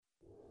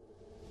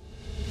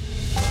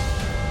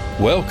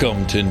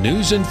Welcome to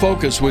News in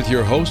Focus with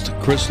your host,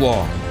 Chris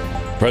Long,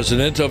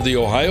 President of the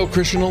Ohio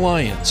Christian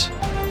Alliance.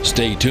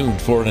 Stay tuned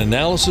for an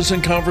analysis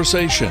and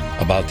conversation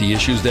about the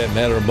issues that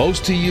matter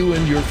most to you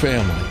and your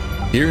family.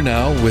 Here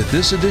now with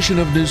this edition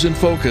of News in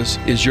Focus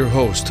is your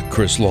host,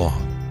 Chris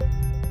Long.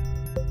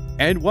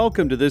 And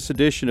welcome to this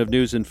edition of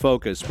News in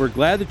Focus. We're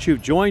glad that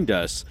you've joined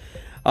us.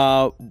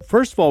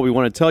 First of all, we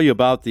want to tell you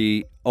about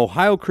the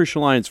Ohio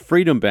Christian Alliance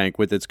Freedom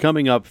Banquet that's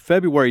coming up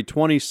February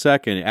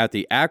 22nd at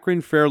the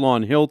Akron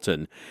Fairlawn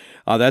Hilton.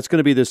 That's going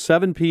to be the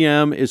 7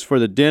 p.m. is for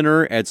the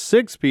dinner. At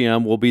 6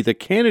 p.m. will be the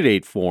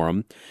candidate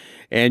forum.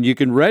 And you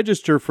can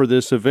register for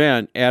this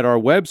event at our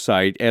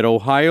website at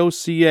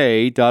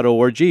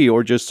ohioca.org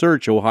or just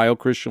search Ohio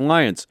Christian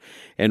Alliance.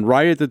 And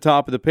right at the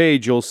top of the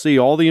page, you'll see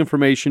all the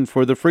information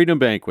for the Freedom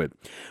Banquet.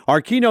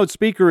 Our keynote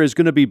speaker is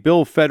going to be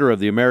Bill Fetter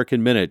of the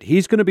American Minute.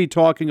 He's going to be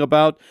talking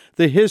about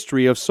the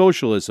history of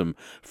socialism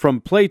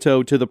from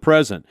Plato to the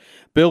present.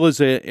 Bill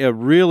is a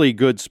really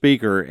good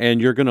speaker,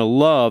 and you're going to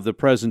love the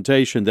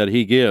presentation that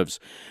he gives.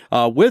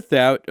 With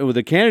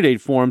the candidate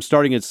forum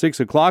starting at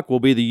 6 o'clock will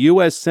be the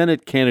U.S.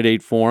 Senate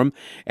candidate forum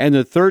and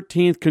the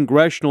 13th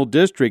Congressional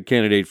District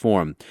candidate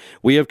forum.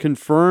 We have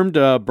confirmed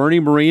Bernie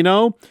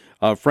Moreno,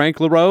 Frank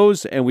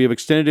LaRose, and we have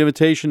extended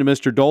invitation to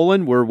Mr.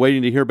 Dolan. We're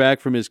waiting to hear back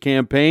from his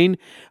campaign.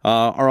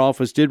 Our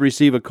office did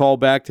receive a call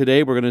back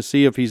today. We're going to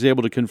see if he's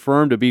able to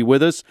confirm to be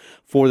with us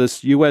for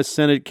this U.S.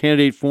 Senate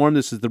candidate forum.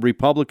 This is the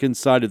Republican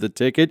side of the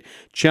ticket,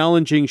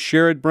 challenging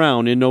Sherrod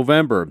Brown in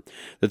November.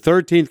 The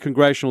 13th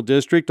Congressional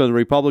District on the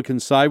Republican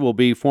side will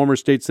be former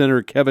State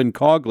Senator Kevin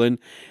Coughlin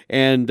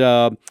and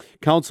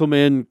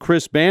Councilman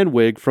Chris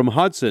Banwig from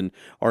Hudson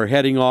are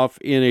heading off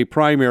in a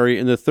primary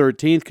in the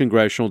 13th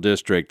Congressional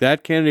District.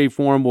 That candidate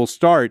forum will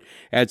start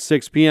at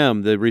 6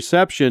 p.m. The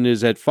reception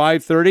is at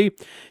 5:30.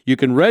 You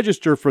can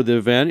register for the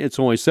event. It's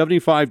only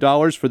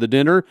 $75 for the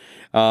dinner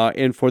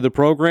and for the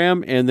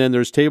program, and then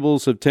there's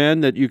tables of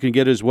 10 that you can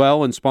get as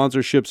well, and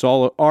sponsorships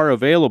all are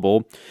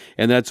available,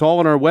 and that's all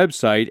on our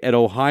website at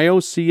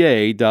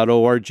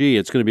ohioca.org.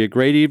 It's going to be a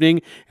great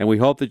evening, and we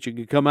hope that you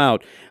can come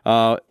out.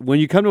 When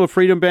you come to a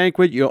Freedom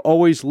Banquet, you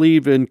always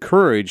leave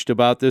encouraged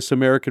about this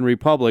American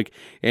Republic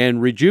and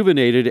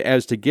rejuvenated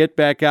as to get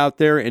back out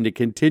there and to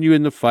continue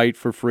in the fight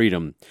for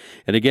freedom.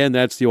 And again,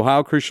 that's the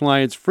Ohio Christian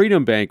Alliance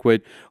Freedom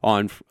Banquet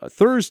on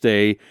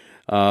Thursday,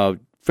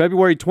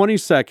 February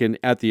 22nd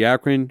at the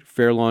Akron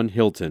Fairlawn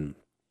Hilton.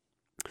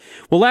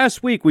 Well,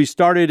 last week we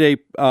started a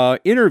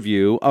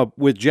interview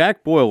with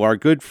Jack Boyle, our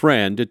good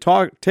friend, to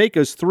take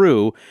us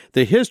through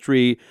the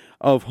history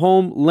of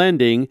home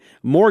lending,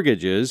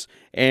 mortgages,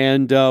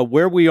 and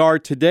where we are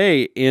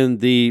today in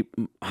the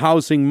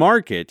housing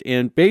market.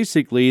 And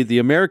basically, the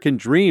American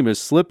dream is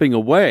slipping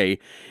away.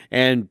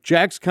 And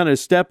Jack's kind of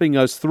stepping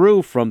us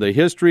through from the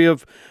history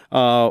of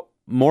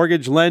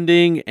mortgage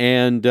lending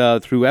and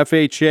through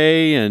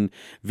FHA and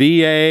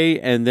VA,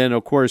 and then,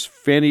 of course,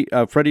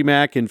 Freddie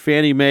Mac and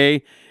Fannie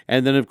Mae.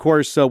 And then, of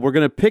course, we're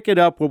going to pick it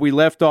up where we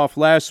left off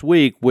last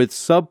week with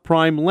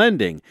subprime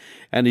lending.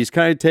 And he's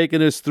kind of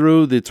taken us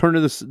through the turn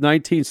of the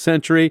 19th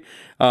century,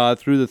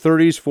 through the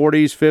 30s,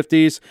 40s,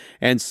 50s,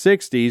 and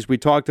 60s. We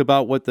talked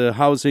about what the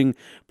housing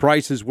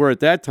prices were at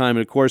that time.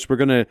 And, of course, we're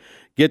going to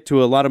get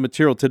to a lot of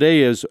material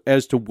today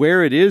as to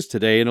where it is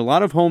today. And a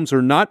lot of homes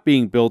are not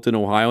being built in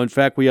Ohio. In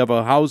fact, we have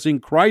a housing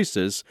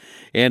crisis.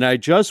 And I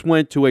just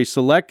went to a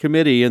select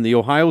committee in the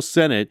Ohio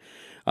Senate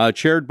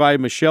chaired by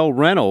Michelle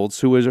Reynolds,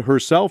 who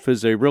herself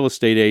is a real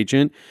estate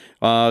agent.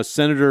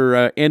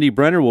 Senator Andy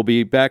Brenner will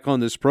be back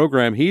on this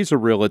program. He's a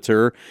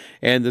realtor.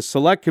 And the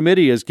select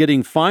committee is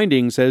getting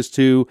findings as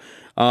to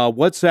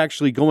what's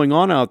actually going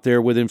on out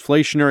there with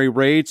inflationary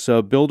rates.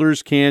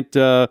 Builders can't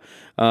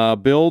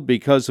build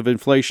because of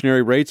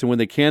inflationary rates, and when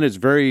they can, it's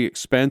very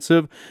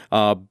expensive.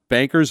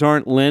 Bankers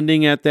aren't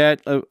lending at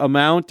that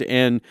amount,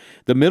 and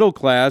the middle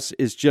class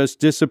is just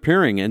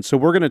disappearing. And so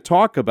we're going to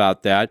talk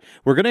about that.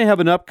 We're going to have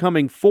an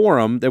upcoming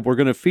forum that we're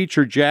going to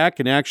feature Jack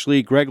and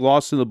actually Greg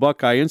Lawson, the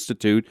Buckeye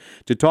Institute,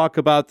 to talk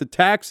about the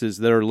taxes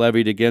that are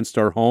levied against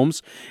our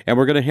homes. And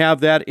we're going to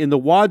have that in the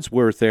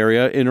Wadsworth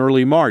area in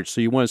early March,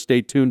 so you want to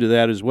stay tuned to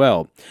that as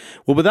well.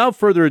 Well, without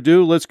further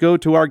ado, let's go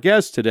to our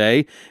guest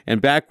today,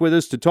 and back with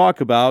us to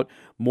talk about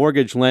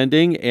mortgage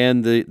lending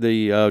and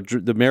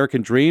the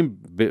American dream,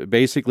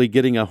 basically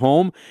getting a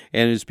home,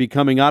 and is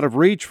becoming out of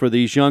reach for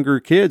these younger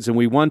kids. And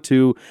we want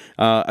to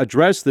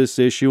address this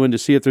issue and to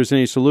see if there's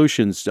any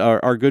solutions.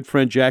 Our good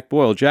friend Jack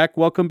Boyle. Jack,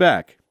 welcome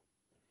back.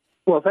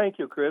 Well, thank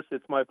you, Chris.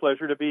 It's my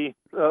pleasure to be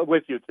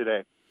with you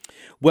today.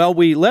 Well,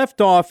 we left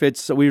off.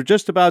 We were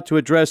just about to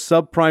address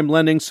subprime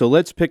lending, so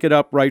let's pick it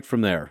up right from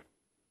there.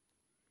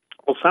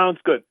 Well, sounds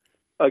good.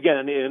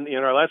 Again, in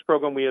our last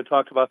program, we had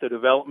talked about the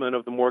development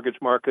of the mortgage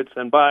markets,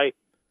 and by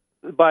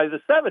the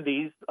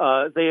 70s,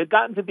 they had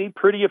gotten to be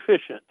pretty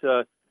efficient.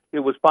 It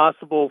was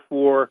possible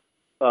for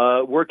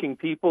working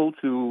people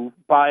to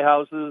buy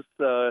houses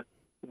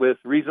with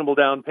reasonable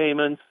down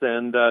payments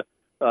and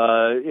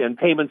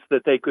payments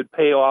that they could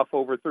pay off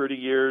over 30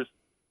 years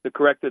that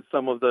corrected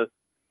some of the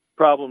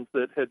problems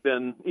that had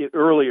been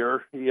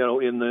earlier,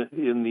 in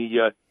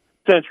the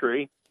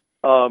century.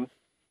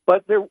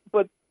 But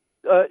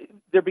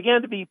there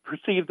began to be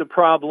perceived a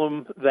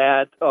problem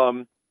that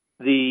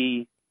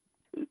the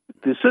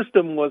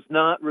system was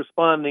not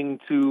responding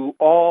to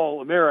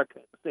all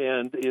Americans,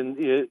 and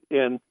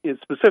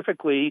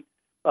specifically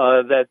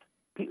that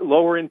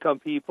lower income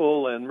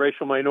people and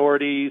racial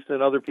minorities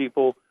and other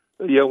people,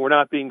 were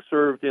not being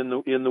served in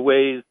the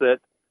ways that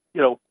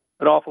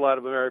an awful lot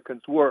of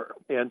Americans were.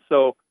 And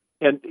so,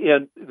 and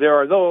there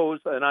are those,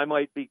 and I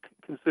might be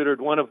considered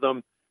one of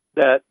them,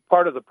 that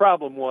part of the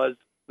problem was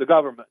the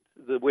government.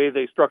 The way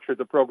they structured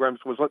the programs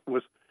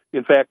was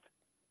in fact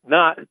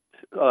not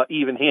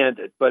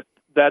even-handed, but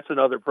that's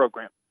another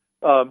program.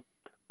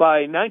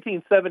 By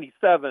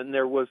 1977,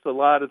 there was a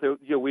lot of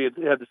we had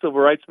the civil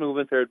rights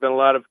movement. There had been a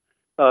lot of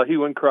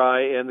hue and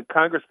cry, and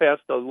Congress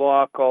passed a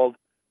law called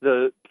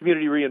the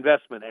Community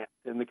Reinvestment Act.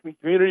 And the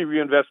Community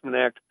Reinvestment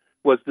Act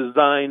was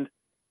designed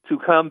to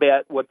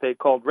combat what they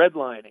called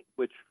redlining,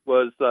 which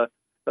was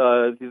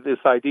this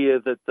idea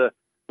that the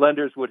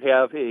lenders would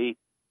have a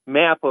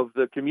map of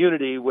the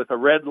community with a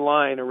red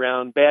line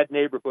around bad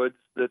neighborhoods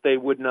that they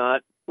would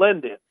not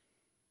lend in.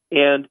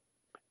 And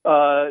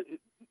the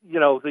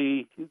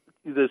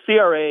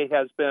CRA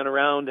has been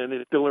around and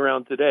is still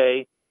around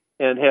today,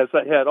 and has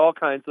had all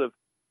kinds of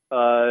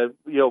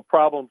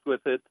problems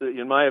with it,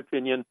 in my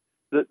opinion.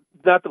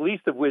 Not the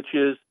least of which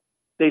is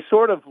they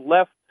sort of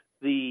left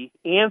the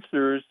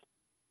answers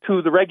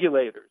to the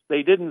regulators.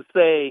 They didn't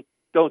say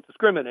don't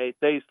discriminate.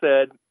 They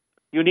said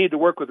you need to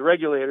work with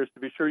regulators to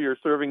be sure you're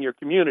serving your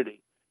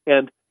community.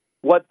 And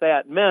what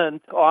that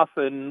meant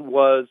often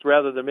was,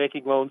 rather than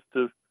making loans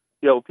to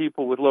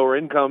people with lower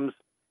incomes,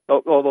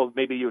 although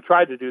maybe you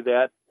tried to do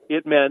that,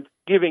 it meant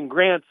giving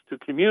grants to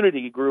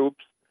community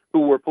groups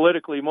who were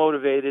politically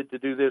motivated to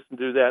do this and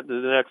do that and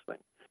do the next thing.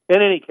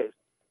 In any case,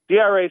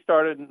 DRA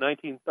started in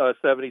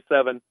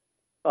 1977.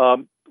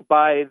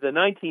 By the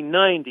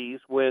 1990s,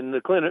 when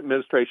the Clinton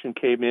administration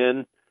came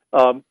in,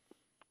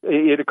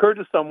 it occurred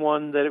to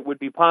someone that it would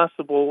be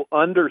possible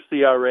under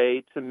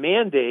CRA to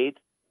mandate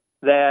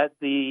that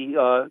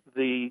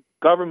the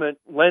government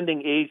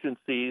lending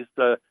agencies,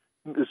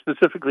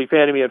 specifically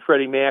Fannie Mae and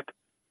Freddie Mac,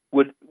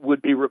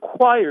 would be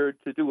required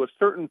to do a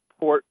certain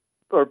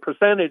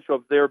percentage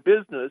of their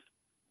business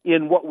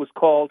in what was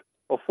called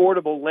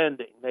affordable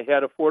lending. They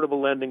had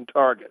affordable lending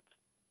targets,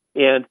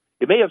 and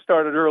it may have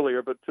started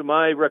earlier, but to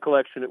my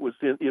recollection, it was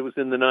in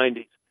the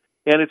 90s,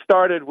 and it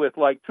started with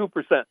like 2%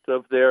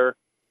 of their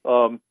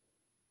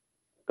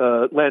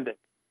lending.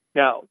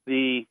 Now,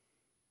 it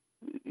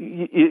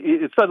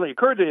suddenly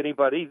occurred to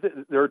anybody,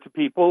 or to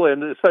people,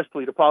 and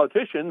especially to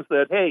politicians,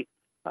 that hey,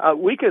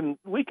 we can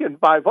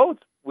buy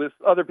votes with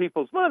other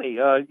people's money.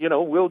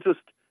 We'll just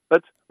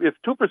if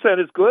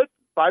 2% is good,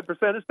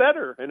 5% is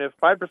better, and if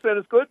 5%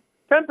 is good,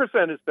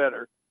 10% is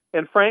better.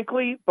 And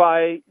frankly,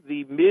 by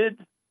the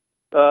mid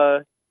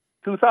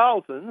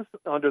 2000s,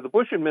 under the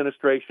Bush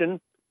administration,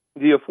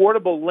 the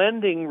affordable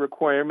lending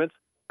requirements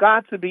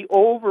got to be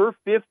over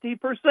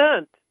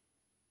 50%.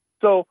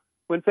 So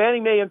when Fannie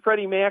Mae and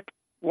Freddie Mac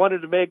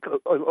wanted to make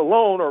a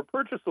loan or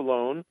purchase a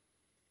loan,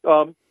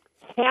 more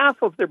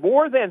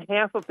than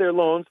half of their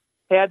loans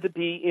had to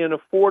be in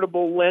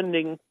affordable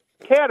lending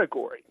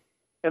category.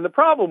 And the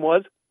problem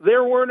was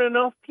there weren't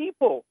enough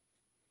people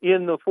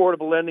in the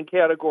affordable lending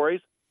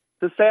categories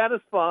to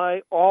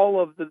satisfy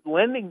all of the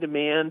lending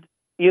demand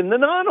in the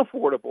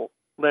non-affordable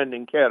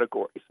lending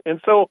categories. And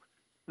so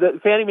the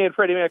Fannie Mae and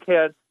Freddie Mac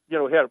had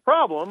a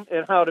problem,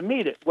 and how to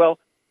meet it. Well,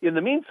 in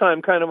the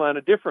meantime, kind of on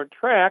a different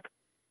track,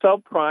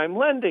 subprime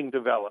lending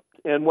developed.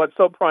 And what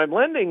subprime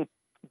lending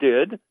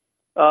did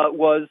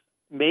was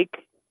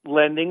make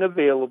lending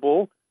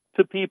available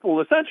to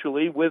people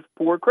essentially with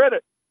poor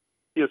credit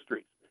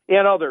histories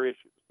and other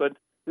issues, but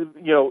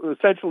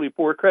essentially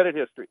poor credit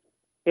history.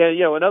 And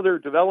another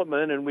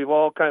development, and we've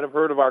all kind of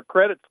heard of our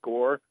credit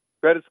score.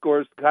 Credit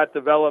scores got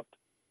developed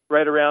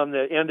right around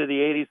the end of the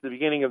 80s, the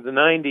beginning of the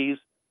 90s,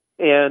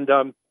 and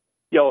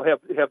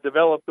have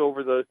developed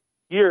over the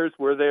years,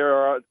 where they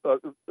are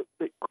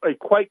a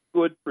quite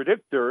good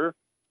predictor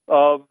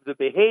of the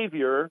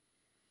behavior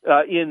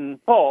in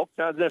bulk,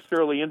 not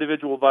necessarily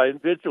individual by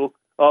individual,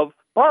 of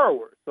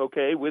borrowers.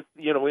 Okay, with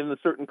in the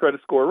certain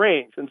credit score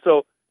range. And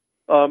so,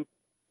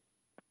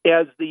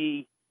 as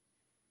the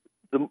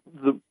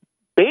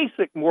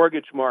basic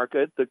mortgage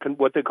market,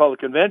 what they call the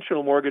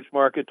conventional mortgage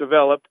market,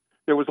 developed,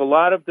 there was a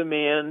lot of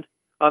demand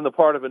on the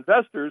part of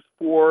investors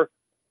for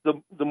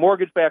the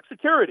mortgage-backed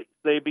securities.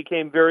 They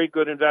became very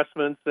good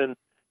investments, and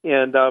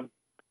there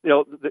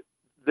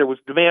was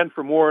demand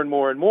for more and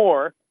more and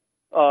more,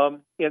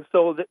 and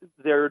so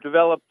there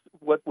developed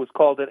what was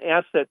called an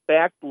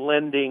asset-backed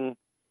lending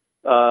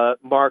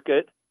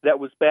market that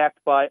was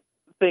backed by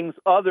things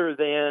other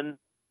than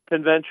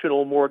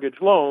conventional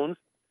mortgage loans,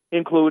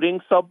 including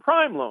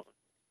subprime loans.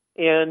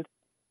 And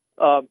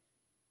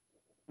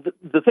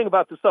the thing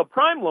about the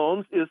subprime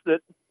loans is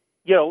that,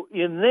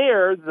 in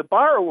there, the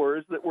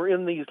borrowers that were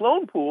in these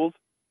loan pools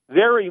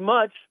very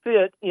much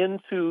fit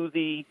into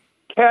the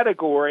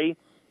category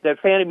that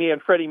Fannie Mae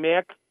and Freddie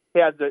Mac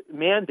had the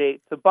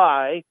mandate to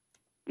buy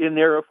in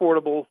their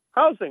affordable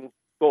housing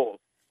goals.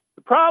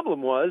 The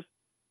problem was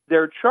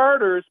their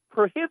charters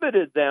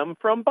prohibited them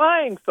from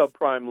buying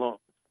subprime loans.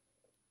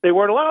 They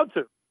weren't allowed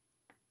to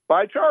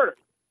by charter,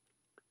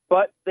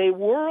 but they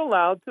were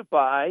allowed to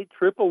buy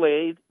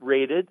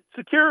AAA-rated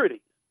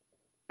securities.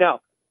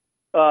 Now,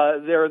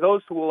 there are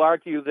those who will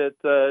argue that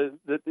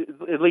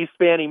at least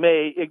Fannie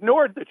Mae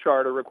ignored the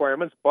charter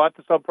requirements, bought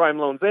the subprime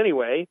loans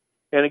anyway.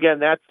 And again,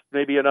 that's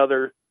maybe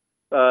another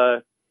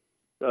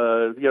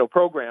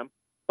program.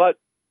 But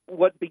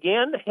what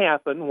began to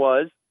happen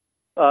was,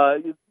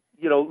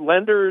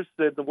 lenders,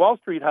 the Wall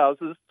Street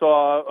houses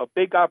saw a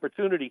big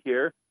opportunity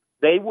here.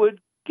 They would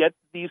get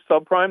these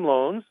subprime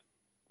loans,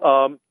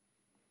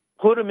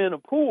 put them in a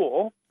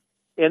pool,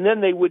 and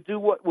then they would do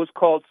what was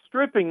called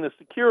stripping the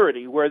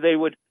security, where they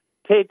would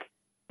take,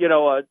 a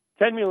 $10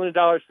 million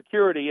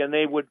security and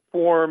they would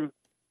form,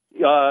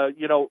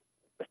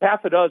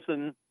 half a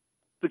dozen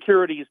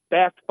securities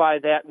backed by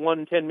that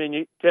one $10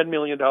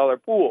 million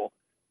pool.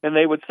 And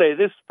they would say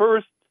this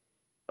first,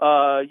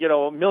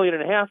 $1.5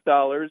 million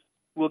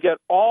will get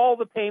all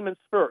the payments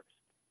first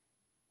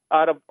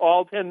out of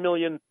all $10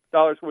 million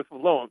worth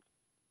of loans.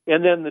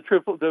 And then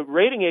the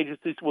rating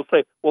agencies will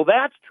say, well,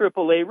 that's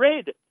AAA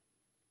rated.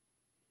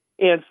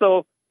 And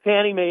so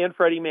Fannie Mae and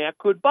Freddie Mac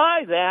could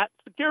buy that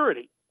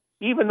security,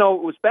 even though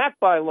it was backed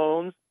by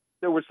loans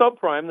that were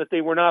subprime that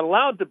they were not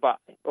allowed to buy.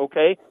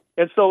 Okay,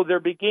 and so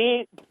there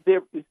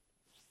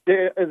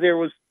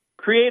was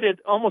created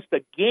almost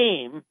a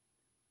game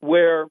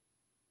where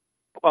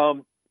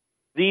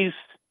these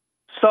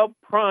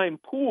subprime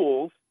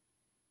pools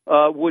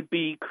would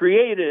be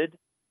created,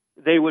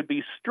 they would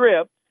be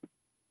stripped,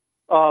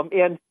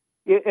 and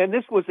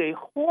this was a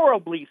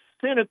horribly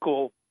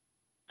cynical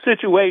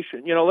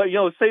situation.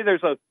 Say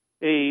there's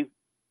a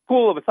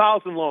pool of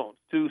 1,000 loans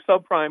to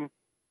subprime,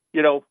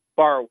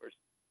 borrowers.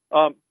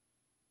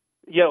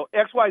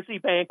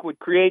 XYZ Bank would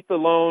create the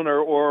loan,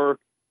 or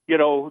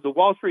the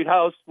Wall Street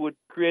house would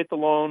create the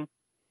loan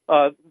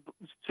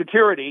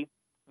security.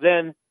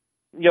 Then,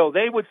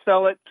 they would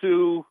sell it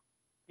to,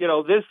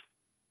 this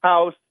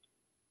house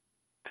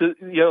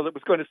that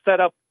was going to set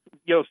up,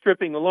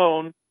 stripping the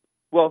loan.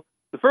 Well,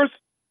 the first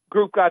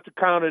group got to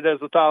count it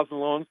as 1,000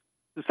 loans.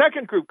 The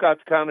second group got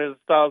to count it as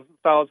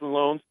 1,000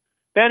 loans.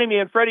 Fannie Mae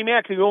and Freddie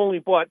Mac, who only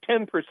bought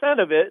 10%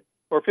 of it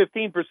or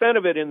 15%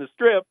 of it in the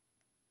strip,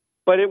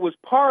 but it was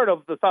part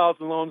of the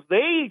 1,000 loans.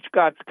 They each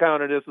got to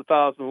count it as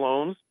 1,000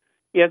 loans.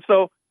 And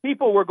so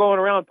people were going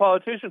around,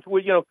 politicians,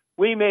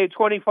 we made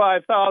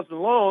 25,000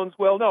 loans.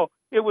 Well, no,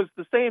 it was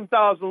the same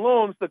 1,000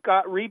 loans that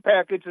got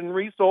repackaged and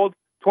resold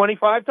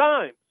 25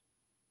 times.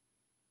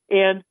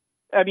 And,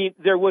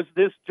 there was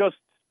this just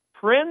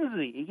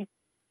frenzy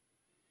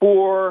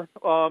for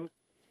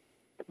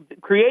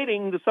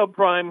creating the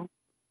subprime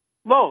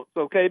loans,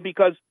 okay,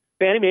 because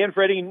Fannie Mae and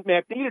Freddie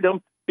Mac needed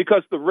them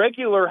because the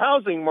regular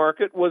housing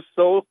market was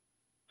so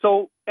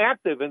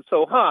active and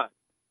so hot.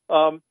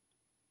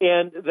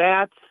 And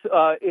that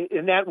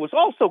was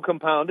also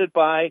compounded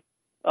by,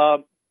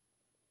 the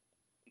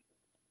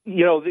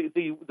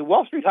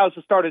Wall Street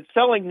houses started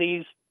selling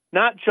these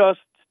not just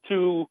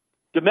to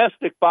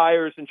domestic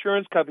buyers,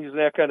 insurance companies, and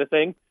that kind of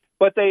thing,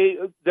 but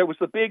there was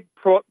a big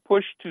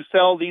push to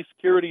sell these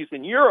securities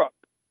in Europe.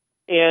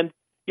 And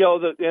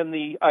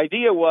the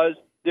idea was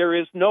there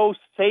is no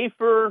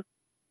safer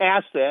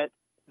asset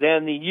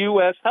than the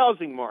U.S.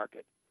 housing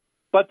market.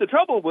 But the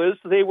trouble was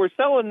they were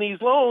selling these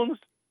loans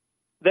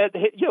that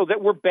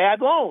were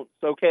bad loans,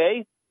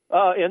 okay?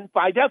 And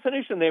by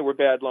definition, they were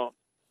bad loans.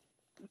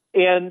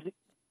 And,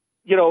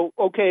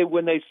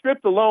 when they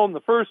stripped the loan,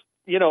 the first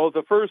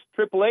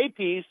AAA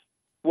piece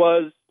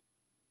was,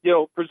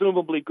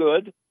 presumably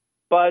good,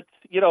 but,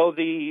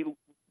 the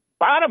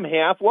bottom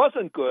half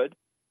wasn't good.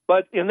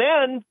 And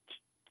then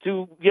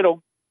to,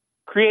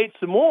 create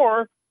some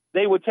more,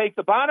 they would take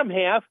the bottom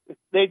half,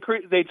 they'd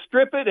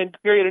strip it and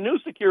create a new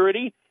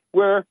security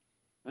where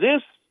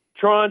this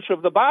tranche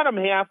of the bottom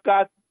half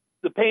got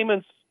the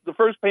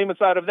first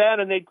payments out of that,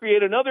 and they'd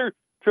create another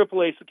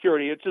AAA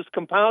security. It just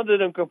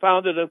compounded and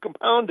compounded and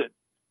compounded.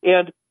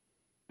 And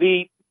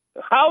the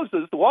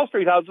Wall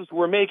Street houses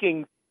were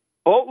making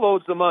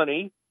boatloads of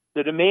money.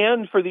 The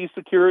demand for these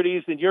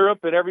securities in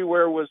Europe and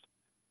everywhere was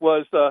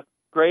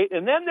great.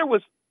 And then there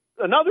was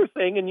another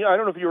thing, and I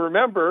don't know if you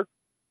remember,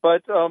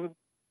 but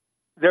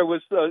there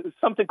was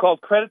something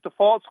called credit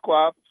default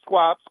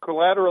swaps,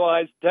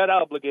 collateralized debt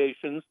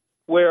obligations,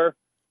 where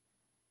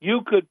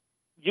you could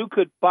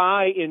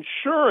buy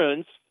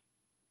insurance.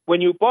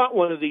 When you bought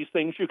one of these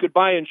things, you could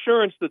buy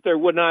insurance that there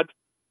would not,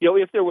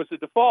 if there was a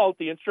default,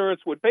 the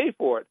insurance would pay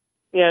for it.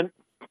 And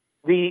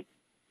these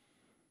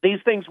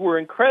things were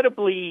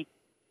incredibly,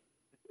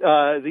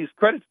 these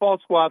credit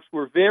default swaps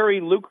were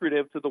very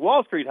lucrative to the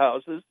Wall Street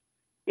houses.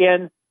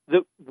 And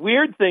the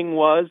weird thing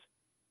was,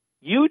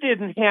 you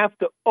didn't have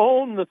to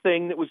own the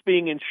thing that was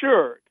being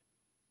insured.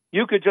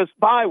 You could just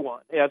buy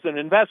one as an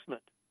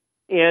investment.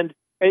 And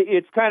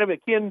it's kind of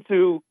akin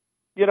to,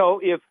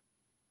 if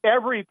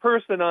every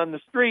person on the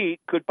street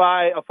could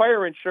buy a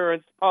fire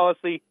insurance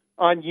policy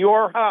on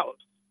your house,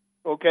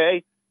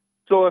 okay?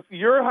 So if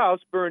your house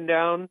burned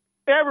down,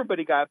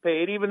 everybody got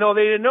paid, even though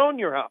they didn't own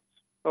your house.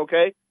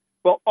 Okay?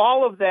 Well,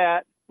 all of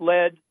that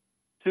led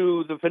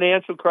to the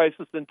financial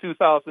crisis in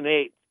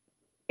 2008.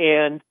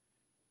 And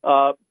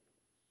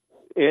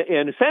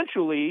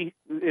essentially,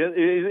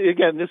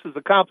 again, this is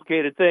a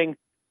complicated thing.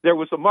 There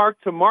was a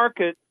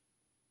mark-to-market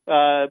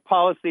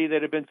policy that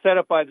had been set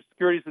up by the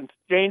Securities and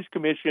Exchange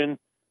Commission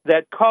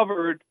that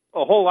covered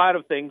a whole lot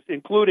of things,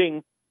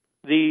 including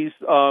these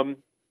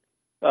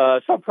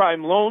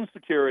subprime loan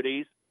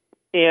securities.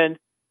 And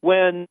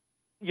when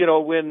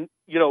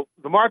the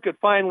market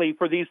finally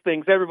for these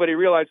things, everybody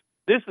realized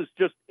this is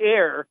just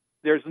air.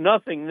 There's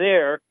nothing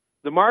there.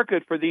 The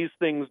market for these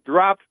things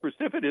dropped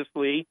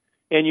precipitously,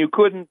 and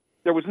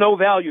there was no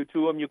value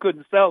to them. You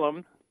couldn't sell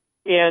them.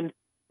 And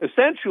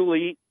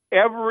essentially,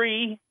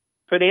 every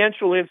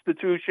financial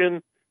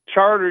institution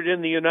chartered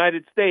in the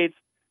United States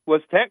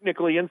was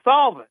technically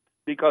insolvent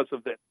because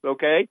of this,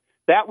 okay?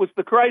 That was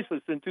the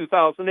crisis in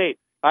 2008.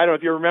 I don't know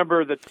if you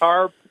remember the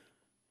TARP,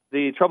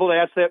 the Troubled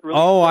Asset Relief.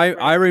 Oh,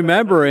 I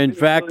remember. In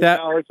fact, and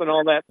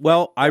all that.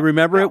 Well, I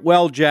remember it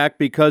well, Jack,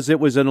 because it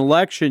was an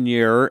election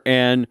year,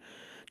 and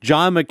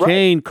John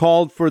McCain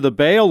called for the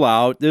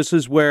bailout. This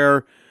is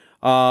where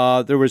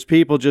there was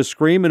people just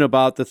screaming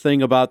about the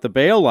thing about the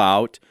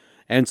bailout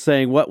and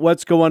saying,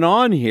 what's going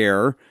on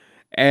here?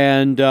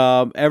 And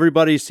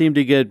everybody seemed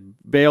to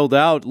get bailed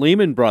out.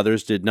 Lehman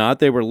Brothers did not.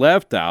 They were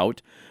left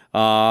out.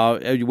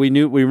 We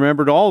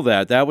remembered all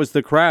that. That was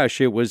the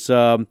crash. It was.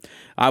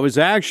 I was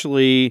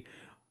actually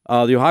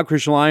the Ohio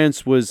Christian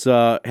Alliance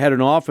had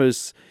an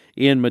office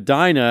in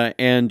Medina,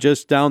 and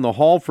just down the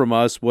hall from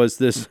us was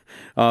this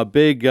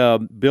big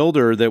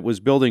builder that was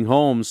building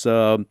homes,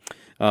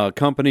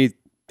 company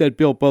that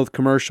built both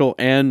commercial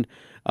and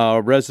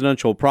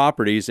residential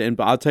properties. And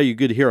I'll tell you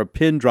could hear a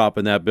pin drop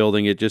in that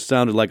building. It just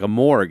sounded like a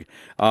morgue.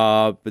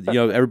 But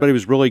everybody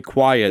was really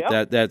quiet.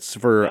 Yep. That's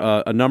for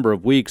a number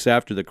of weeks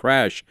after the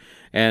crash.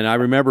 And I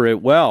remember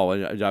it well.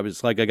 I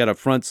was like, I got a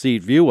front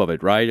seat view of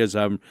it, right, as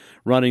I'm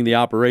running the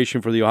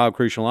operation for the Ohio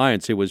Christian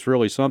Alliance. It was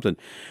really something.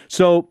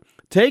 So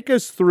take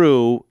us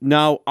through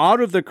now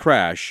out of the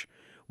crash.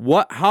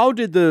 How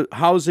did the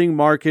housing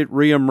market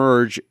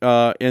reemerge,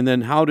 and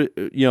then how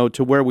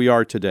to where we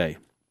are today?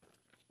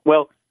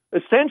 Well,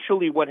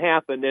 essentially what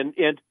happened, and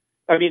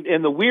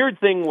the weird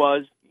thing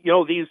was,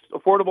 these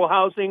affordable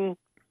housing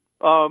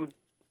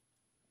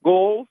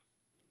goals,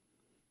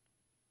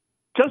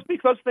 just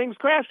because things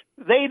crashed,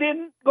 they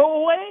didn't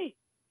go away.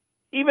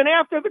 Even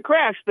after the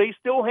crash, they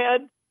still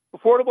had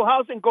affordable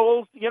housing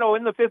goals,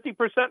 in the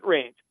 50%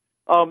 range.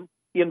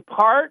 In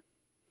part,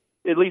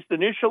 at least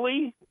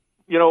initially,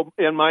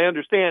 in my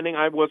understanding,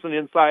 I wasn't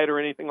inside or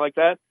anything like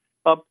that,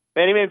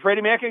 Fannie Mae and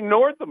Freddie Mac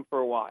ignored them for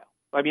a while.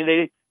 I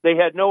mean, they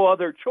had no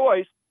other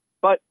choice,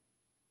 but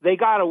they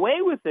got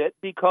away with it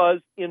because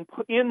in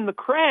the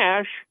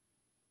crash,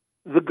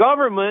 the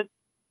government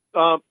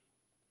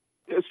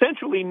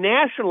essentially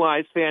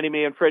nationalized Fannie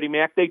Mae and Freddie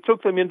Mac. They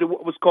took them into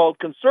what was called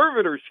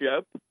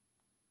conservatorship,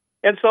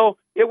 and so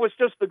it was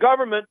just the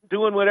government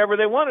doing whatever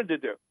they wanted to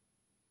do.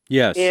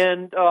 Yes,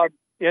 and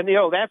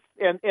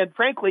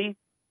frankly,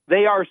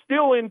 they are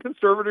still in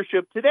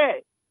conservatorship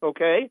today.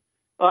 Okay.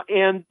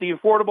 And the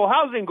affordable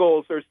housing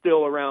goals are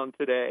still around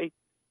today.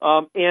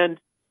 And,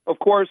 of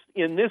course,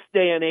 in this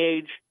day and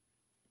age,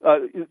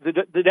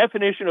 the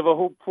definition of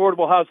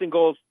affordable housing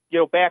goals,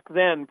 back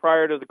then,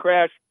 prior to the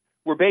crash,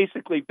 were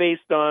basically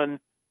based on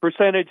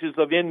percentages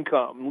of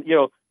income.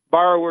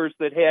 Borrowers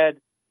that had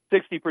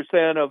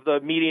 60% of the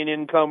median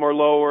income or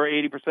lower,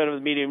 80% of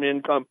the median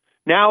income.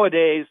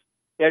 Nowadays,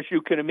 as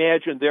you can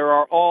imagine, there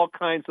are all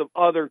kinds of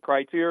other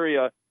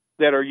criteria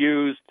that are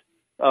used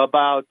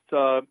about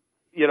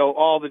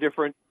all the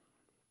different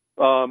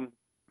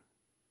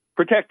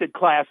protected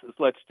classes,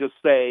 let's just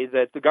say,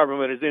 that the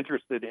government is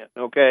interested in,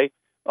 okay?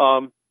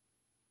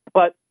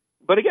 But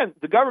again,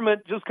 the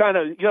government just kind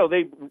of,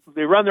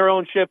 they run their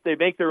own ship, they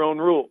make their own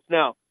rules.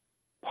 Now,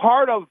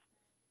 part of,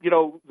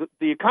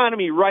 the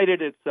economy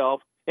righted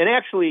itself, and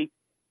actually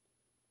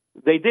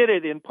they did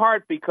it in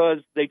part because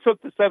they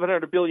took the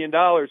 $700 billion,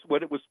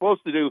 what it was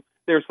supposed to do,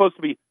 they were supposed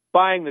to be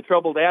buying the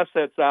troubled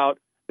assets out.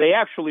 They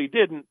actually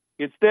didn't.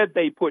 Instead,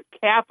 they put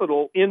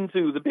capital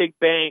into the big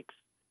banks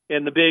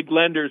and the big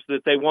lenders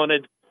that they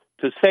wanted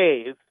to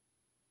save,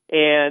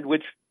 and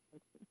which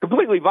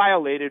completely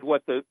violated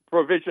what the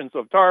provisions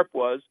of TARP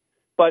was.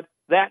 But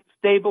that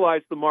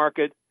stabilized the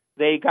market.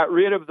 They got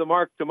rid of the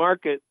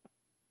mark-to-market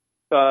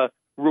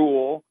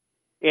rule,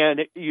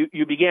 and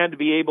you began to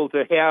be able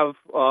to have,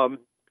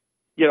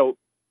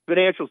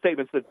 financial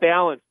statements that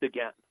balanced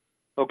again.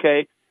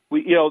 Okay,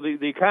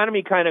 the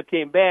economy kind of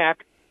came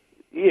back,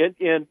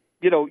 and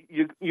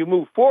you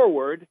move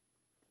forward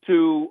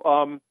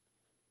to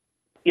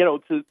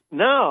to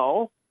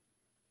now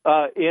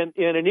in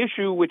an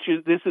issue which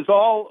is, this is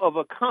all of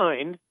a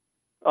kind.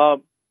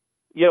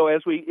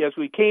 As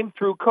we came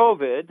through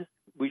COVID,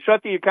 we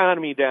shut the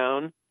economy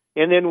down,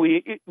 and then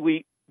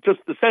we just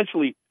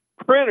essentially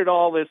printed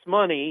all this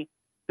money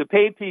to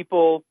pay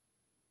people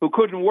who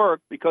couldn't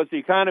work because the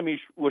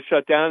economy was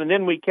shut down, and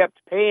then we kept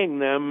paying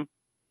them,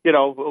 a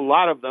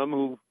lot of them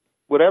who,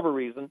 whatever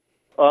reason.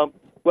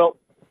 Well,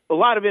 a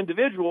lot of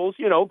individuals,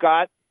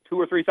 got $2,000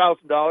 or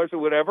 $3,000 or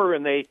whatever,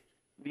 and they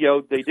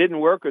didn't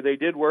work, or they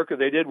did work, or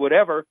they did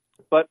whatever.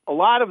 But a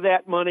lot of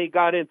that money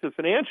got into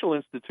financial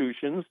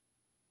institutions,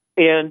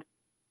 and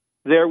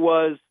there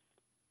was,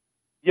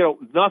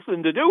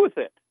 nothing to do with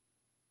it.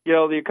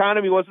 The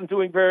economy wasn't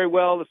doing very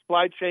well, the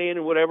supply chain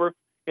and whatever.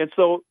 And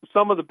so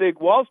some of the big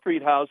Wall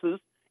Street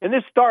houses, and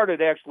this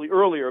started actually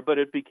earlier, but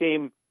it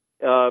became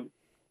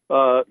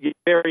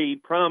very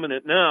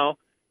prominent now,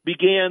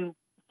 began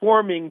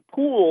forming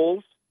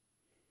pools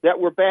that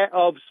were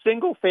of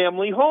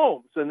single-family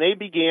homes, and they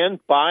began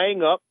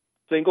buying up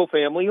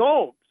single-family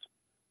homes.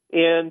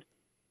 And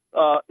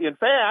in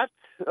fact,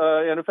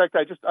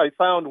 I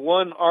found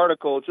one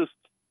article.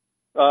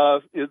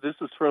 This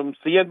is from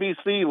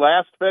CNBC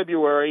last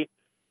February.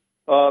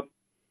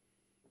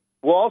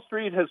 Wall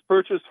Street has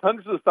purchased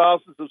hundreds of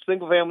thousands of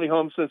single-family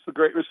homes since the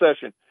Great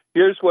Recession.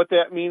 Here's what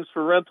that means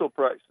for rental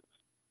prices.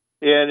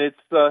 And it's,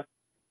 let's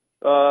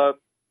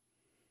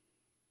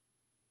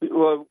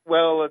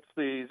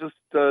see, just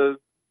the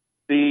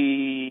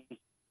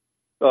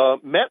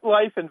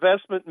MetLife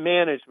Investment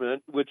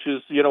Management, which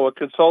is, a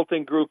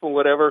consulting group or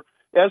whatever,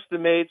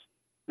 estimates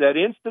that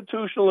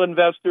institutional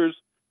investors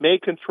may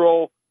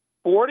control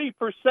 40%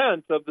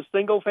 of the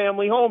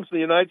single-family homes in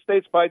the United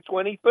States by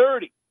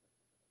 2030.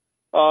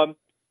 I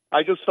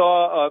just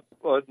saw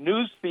a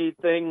news feed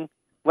thing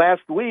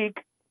last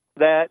week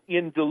that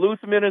in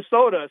Duluth,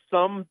 Minnesota,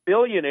 some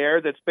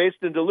billionaire that's based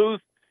in Duluth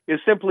is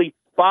simply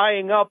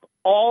buying up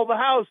all the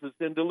houses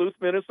in Duluth,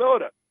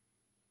 Minnesota.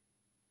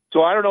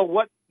 So I don't know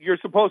what you're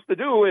supposed to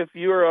do if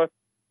you're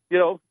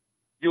you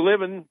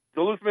live in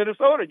Duluth,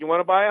 Minnesota, you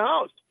want to buy a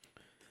house.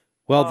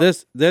 Well,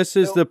 this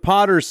is the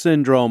Potter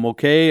syndrome,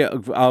 okay,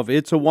 of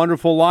It's a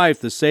Wonderful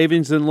Life, the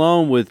savings and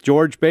loan with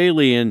George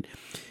Bailey, and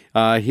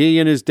he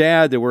and his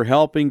dad, they were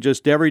helping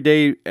just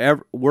everyday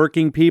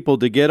working people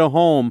to get a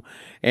home,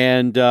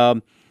 and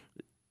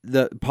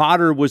the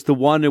Potter was the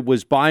one that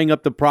was buying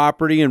up the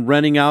property and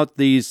renting out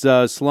these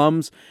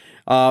slums.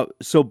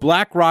 So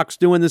BlackRock's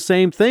doing the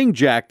same thing,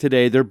 Jack,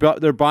 today.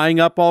 They're buying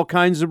up all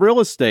kinds of real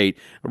estate,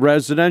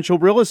 residential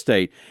real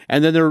estate.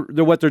 And then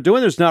what they're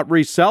doing is not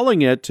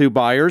reselling it to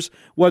buyers.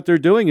 What they're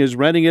doing is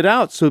renting it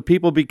out. So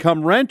people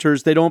become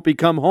renters. They don't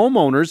become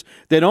homeowners.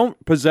 They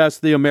don't possess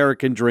the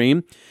American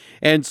dream.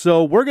 And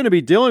so we're going to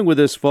be dealing with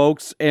this,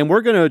 folks, and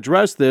we're going to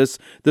address this.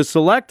 The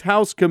Select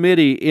House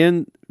Committee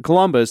in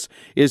Columbus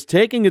is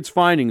taking its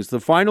findings. The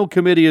final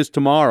committee is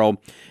tomorrow,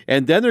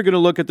 and then they're going to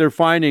look at their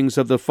findings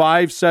of the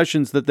 5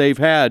 sessions that they've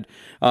had.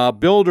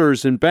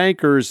 Builders and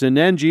bankers and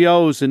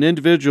NGOs and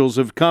individuals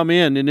have come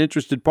in and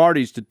interested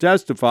parties to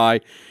testify,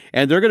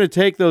 and they're going to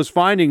take those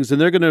findings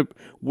and they're going to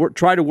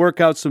try to work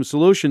out some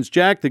solutions.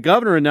 Jack, the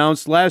governor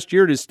announced last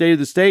year at his State of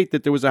the State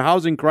that there was a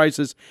housing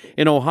crisis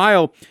in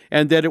Ohio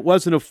and that it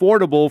wasn't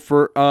affordable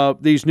for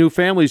these new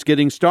families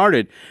getting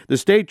started. The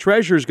state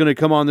treasurer is going to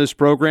come on this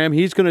program.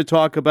 He's going to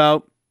talk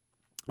about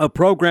a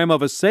program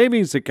of a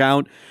savings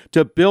account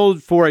to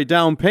build for a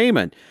down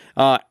payment.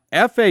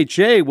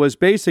 FHA was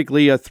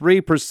basically a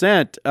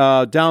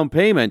 3% down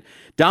payment.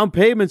 Down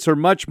payments are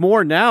much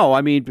more now.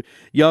 I mean,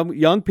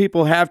 young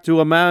people have to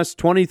amass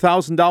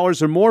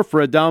 $20,000 or more for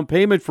a down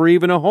payment for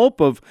even a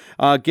hope of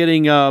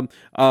getting a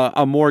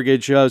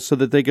mortgage so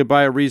that they could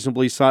buy a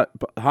reasonably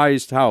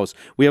sized house.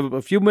 We have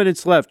a few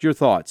minutes left. Your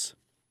thoughts?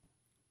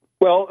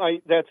 Well,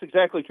 that's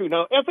exactly true.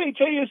 Now,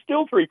 FHA is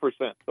still 3%,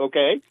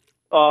 okay?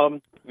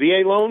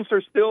 VA loans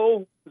are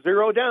still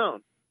 0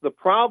 down. The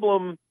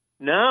problem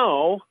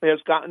now has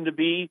gotten to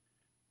be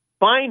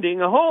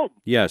finding a home.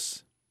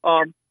 Yes.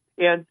 And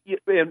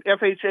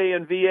FHA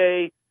and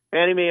VA,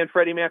 Fannie Mae and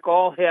Freddie Mac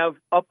all have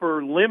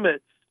upper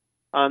limits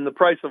on the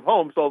price of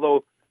homes,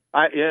 although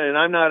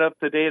I'm not up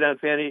to date on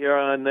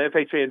the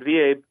FHA and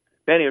VA.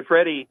 Fannie and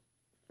Freddie,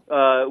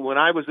 when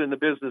I was in the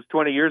business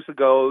 20 years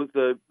ago,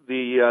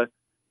 the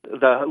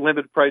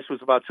limit price was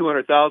about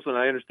 $200,000.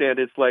 I understand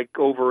it's like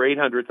over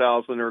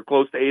 $800,000 or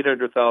close to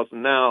 $800,000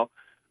 now.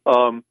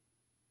 But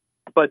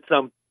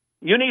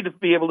you need to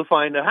be able to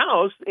find a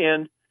house,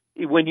 and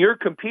when you're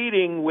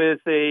competing with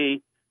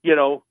a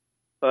 $100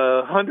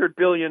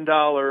 billion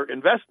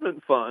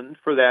investment fund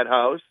for that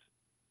house,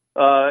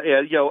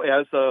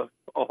 as a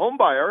home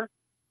buyer,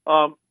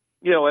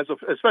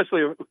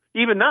 especially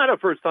even not a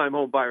first time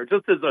home buyer,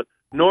 just as a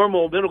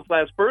normal middle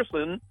class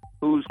person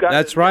who's got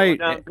that's right.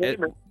 Down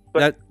payment.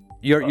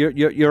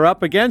 You're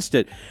up against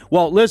it.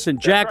 Well, listen,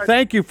 Jack, right.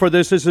 Thank you for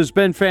this. This has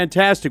been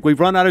fantastic. We've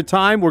run out of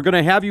time. We're going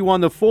to have you on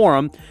the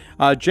forum.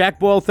 Jack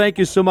Boyle, thank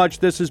you so much.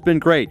 This has been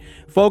great.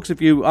 Folks,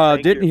 if you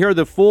didn't hear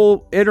the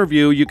full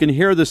interview, you can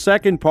hear the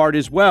second part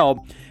as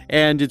well.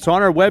 And it's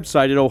on our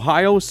website at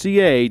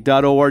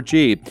ohioca.org.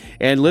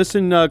 And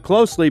listen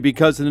closely,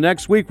 because in the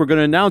next week we're going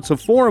to announce a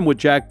forum with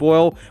Jack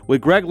Boyle,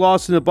 with Greg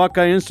Lawson of the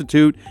Buckeye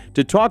Institute,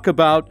 to talk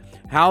about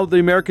how the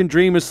American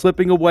dream is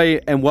slipping away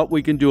and what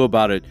we can do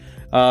about it.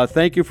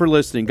 Thank you for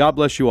listening. God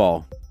bless you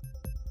all.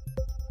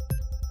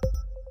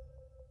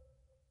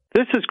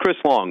 This is Chris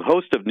Long,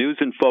 host of News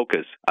in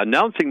Focus,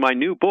 announcing my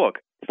new book,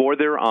 For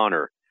Their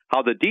Honor,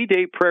 How the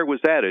D-Day Prayer Was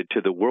Added to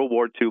the World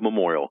War II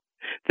Memorial.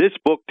 This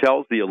book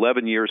tells the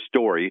 11-year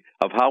story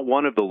of how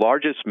one of the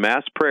largest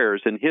mass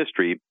prayers in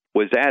history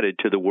was added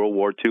to the World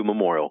War II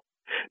Memorial.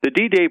 The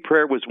D-Day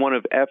prayer was one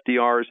of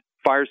FDR's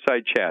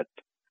fireside chats,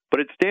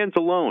 but it stands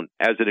alone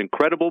as an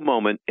incredible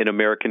moment in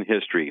American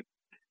history.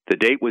 The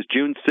date was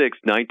June 6,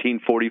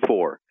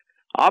 1944.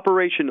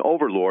 Operation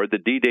Overlord, the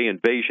D-Day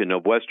invasion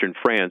of Western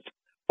France,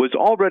 was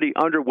already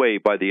underway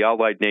by the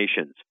Allied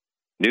nations.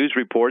 News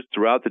reports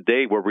throughout the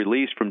day were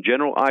released from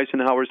General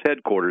Eisenhower's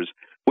headquarters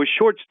with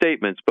short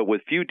statements but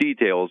with few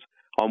details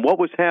on what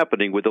was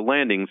happening with the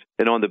landings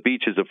and on the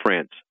beaches of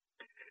France.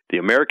 The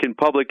American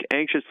public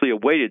anxiously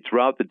awaited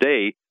throughout the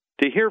day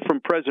to hear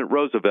from President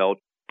Roosevelt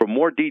for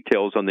more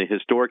details on the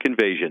historic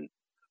invasion.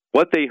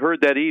 What they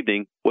heard that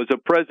evening was a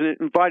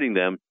president inviting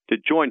them to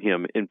join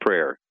him in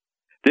prayer.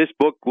 This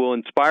book will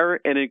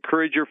inspire and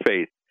encourage your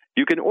faith.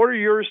 You can order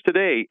yours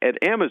today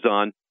at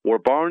Amazon or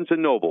Barnes &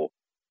 Noble.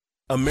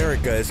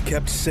 America is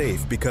kept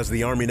safe because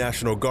the Army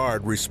National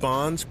Guard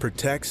responds,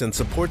 protects, and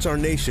supports our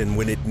nation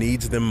when it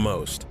needs them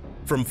most.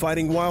 From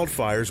fighting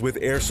wildfires with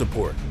air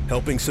support,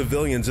 helping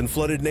civilians in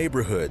flooded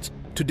neighborhoods,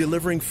 to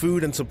delivering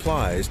food and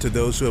supplies to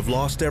those who have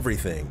lost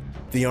everything,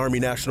 the Army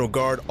National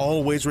Guard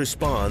always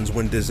responds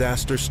when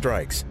disaster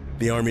strikes.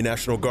 The Army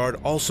National Guard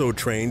also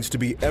trains to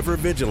be ever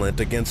vigilant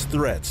against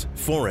threats,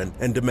 foreign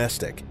and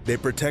domestic. They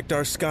protect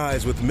our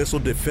skies with missile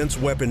defense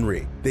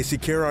weaponry. They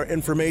secure our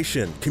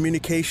information,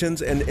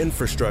 communications, and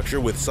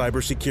infrastructure with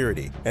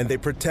cybersecurity. And they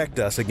protect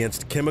us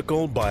against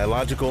chemical,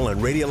 biological,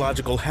 and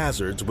radiological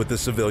hazards with the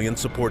civilian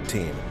support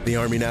team. The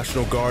Army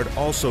National Guard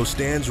also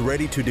stands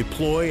ready to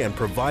deploy and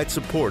provide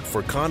support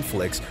for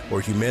conflicts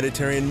or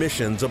humanitarian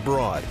missions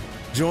abroad.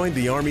 Join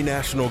the Army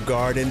National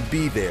Guard and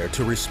be there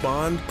to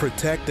respond,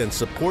 protect, and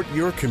support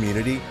your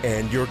community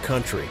and your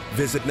country.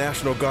 Visit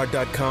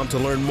NationalGuard.com to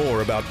learn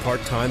more about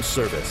part-time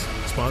service.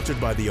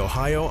 Sponsored by the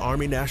Ohio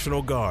Army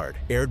National Guard.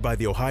 Aired by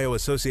the Ohio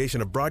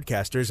Association of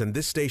Broadcasters and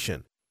this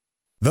station.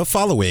 The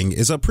following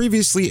is a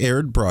previously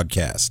aired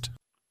broadcast.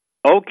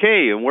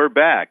 Okay, and we're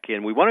back,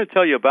 and we want to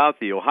tell you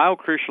about the Ohio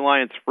Christian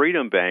Alliance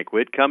Freedom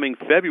Banquet coming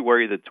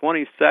February the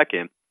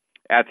 22nd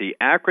at the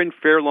Akron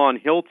Fairlawn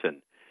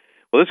Hilton.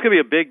 Well, this is going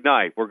to be a big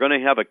night. We're going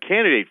to have a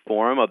candidate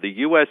forum of the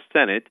U.S.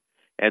 Senate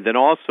and then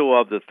also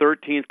of the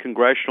 13th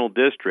Congressional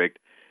District.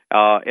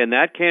 And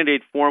that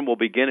candidate forum will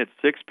begin at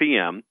 6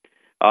 p.m.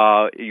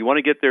 You want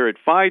to get there at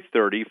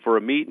 5:30 for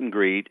a meet and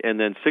greet, and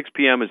then 6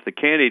 p.m. as the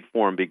candidate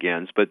forum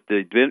begins. But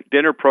the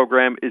dinner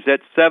program is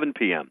at 7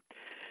 p.m.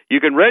 You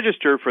can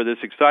register for this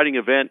exciting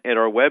event at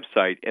our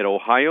website at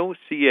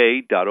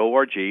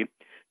ohioca.org.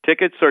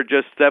 Tickets are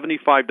just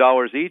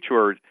 $75 each,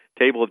 or a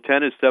table of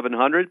 10 is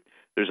 $700.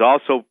 There's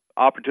also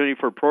opportunity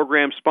for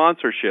program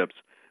sponsorships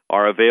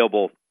are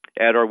available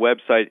at our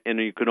website, and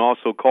you can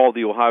also call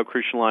the Ohio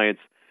Christian Alliance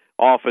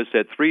office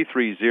at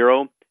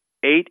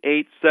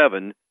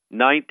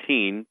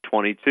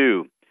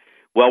 330-887-1922.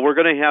 Well, we're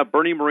going to have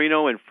Bernie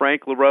Marino and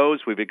Frank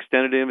LaRose. We've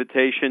extended an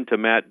invitation to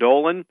Matt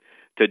Dolan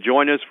to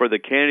join us for the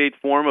candidate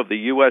forum of the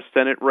U.S.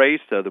 Senate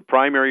race. The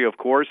primary, of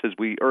course, as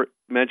we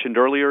mentioned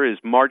earlier, is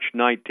March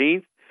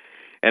 19th,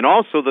 and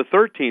also the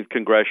 13th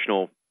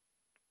Congressional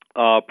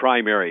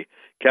primary.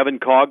 Kevin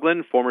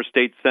Coughlin, former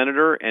state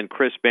senator, and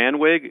Chris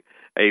Banwig,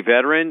 a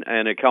veteran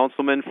and a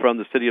councilman from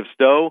the city of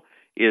Stowe,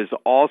 is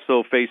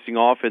also facing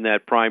off in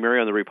that primary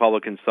on the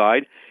Republican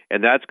side,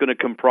 and that's going to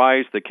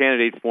comprise the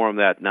candidate forum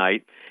that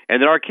night.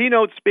 And then our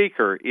keynote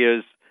speaker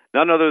is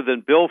none other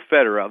than Bill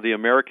Feder of the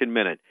American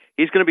Minute.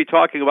 He's going to be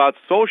talking about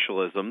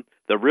socialism,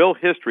 the real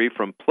history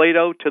from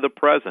Plato to the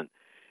present.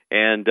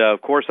 And, of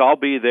course, I'll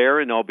be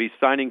there, and I'll be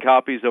signing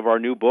copies of our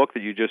new book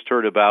that you just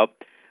heard about,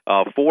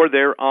 For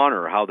Their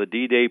Honor, How the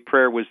D-Day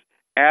Prayer Was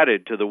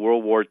Added to the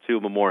World War II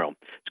Memorial.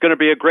 It's going to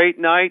be a great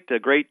night, a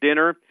great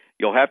dinner.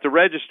 You'll have to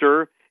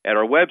register at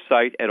our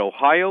website at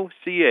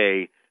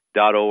ohioca.org.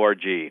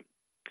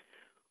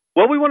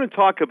 What we want to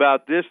talk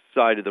about this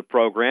side of the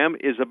program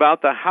is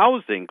about the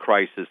housing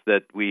crisis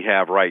that we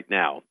have right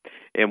now.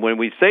 And when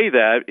we say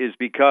that is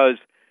because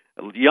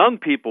young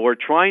people are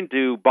trying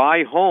to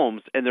buy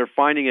homes, and they're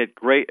finding it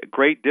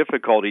great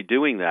difficulty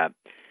doing that.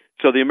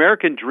 So the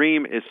American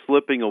dream is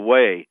slipping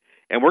away.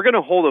 And we're going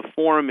to hold a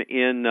forum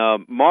in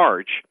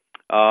March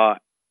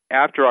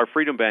after our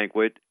Freedom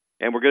Banquet,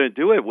 and we're going to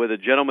do it with a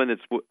gentleman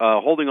that's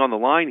holding on the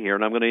line here,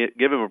 and I'm going to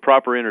give him a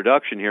proper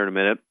introduction here in a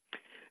minute.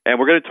 And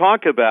we're going to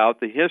talk about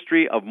the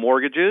history of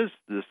mortgages,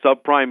 the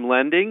subprime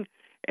lending,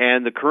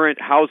 and the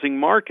current housing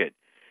market.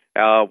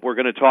 We're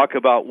going to talk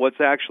about what's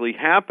actually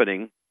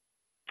happening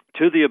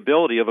to the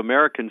ability of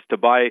Americans to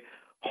buy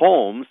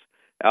homes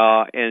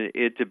and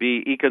it to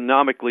be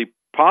economically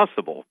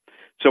possible.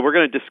 So we're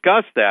going to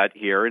discuss that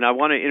here, and I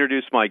want to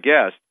introduce my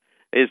guest.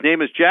 His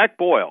name is Jack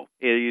Boyle.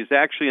 He's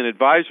actually an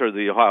advisor of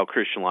the Ohio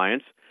Christian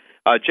Alliance.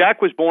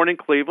 Jack was born in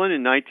Cleveland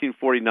in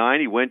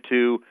 1949. He went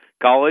to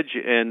college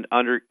and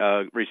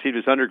received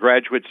his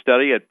undergraduate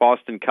study at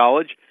Boston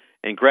College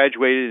and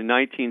graduated in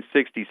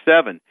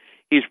 1967.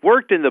 he's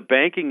worked in the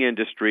banking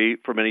industry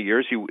for many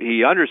years.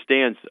 He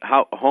understands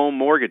how home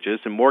mortgages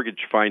and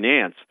mortgage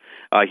finance.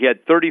 He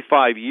had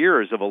 35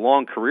 years of a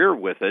long career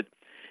with it,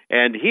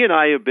 and he and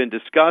I have been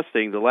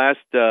discussing the last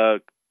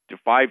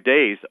 5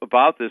 days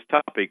about this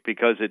topic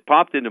because it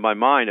popped into my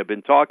mind. I've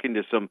been talking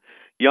to some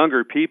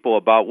younger people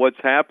about what's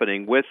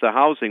happening with the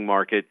housing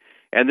market,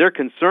 and they're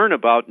concerned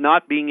about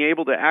not being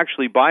able to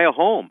actually buy a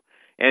home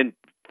and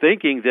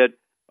thinking that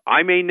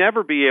I may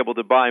never be able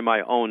to buy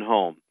my own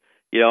home.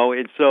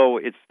 And so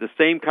it's the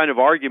same kind of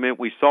argument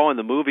we saw in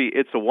the movie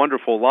It's a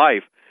Wonderful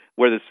Life,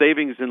 where the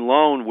savings and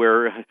loan,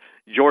 where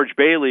George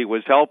Bailey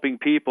was helping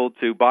people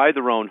to buy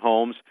their own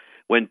homes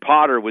when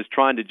Potter was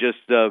trying to just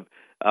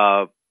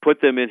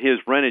put them in his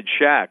rented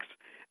shacks.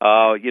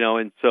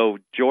 And so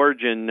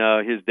George and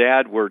his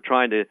dad were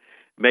trying to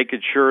make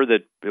it sure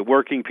that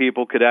working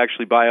people could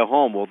actually buy a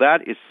home. Well,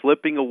 that is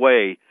slipping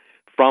away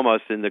from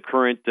us in the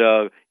current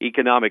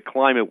economic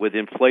climate with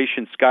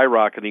inflation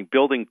skyrocketing,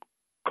 building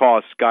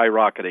costs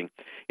skyrocketing.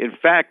 In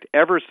fact,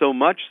 ever so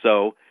much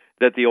so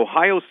that the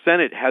Ohio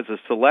Senate has a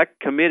select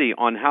committee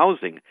on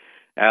housing.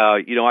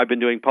 I've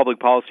been doing public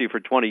policy for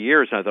 20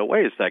 years, and I thought,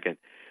 wait a second.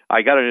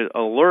 I got an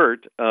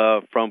alert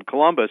from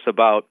Columbus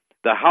about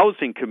the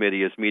Housing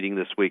Committee is meeting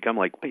this week. I'm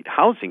like, wait,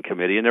 Housing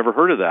Committee? I never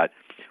heard of that.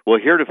 Well,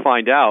 here to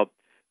find out,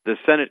 the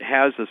Senate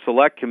has a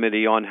select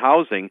committee on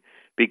housing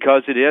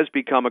because it has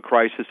become a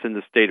crisis in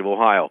the state of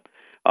Ohio.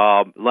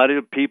 A lot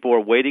of people are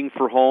waiting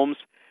for homes.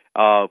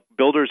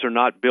 Builders are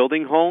not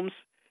building homes,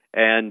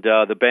 and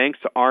the banks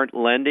aren't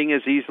lending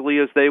as easily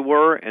as they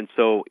were, and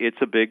so it's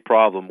a big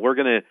problem. We're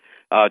going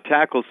to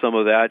tackle some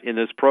of that in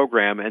this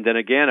program, and then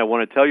again, I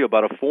want to tell you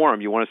about a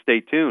forum. You want to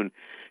stay tuned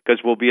because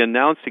we'll be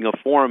announcing a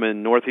forum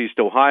in Northeast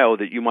Ohio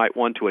that you might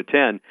want to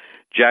attend.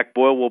 Jack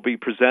Boyle will be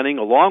presenting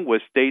along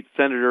with State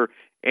Senator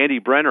Andy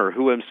Brenner,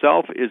 who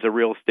himself is a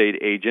real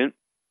estate agent.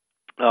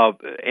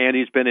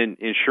 Andy's been in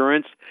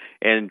insurance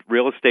and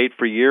real estate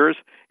for years,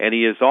 and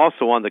he is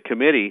also on the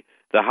committee,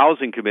 the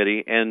Housing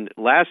Committee. And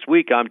last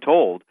week, I'm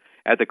told,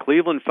 at the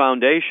Cleveland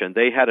Foundation,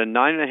 they had a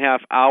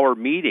 9.5-hour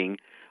meeting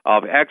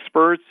of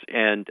experts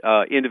and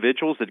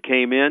individuals that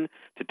came in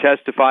to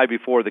testify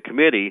before the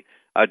committee,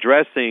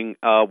 addressing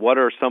what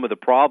are some of the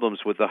problems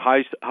with the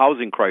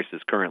housing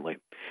crisis currently.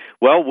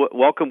 Well,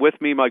 welcome with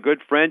me, my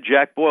good friend,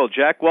 Jack Boyle.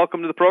 Jack,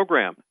 welcome to the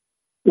program.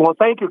 Well,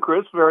 thank you,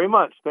 Chris, very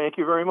much. Thank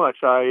you very much.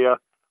 I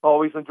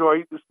always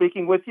enjoy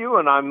speaking with you,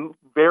 and I'm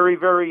very,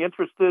 very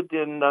interested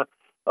in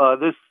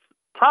this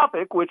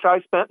topic, which I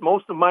spent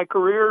most of my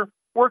career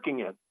working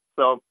in.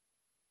 So,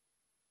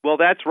 well,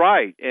 that's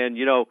right. And,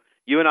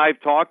 you and I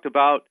have talked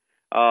about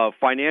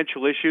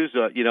financial issues.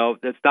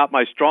 That's not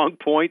my strong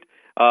point.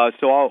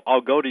 So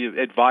I'll go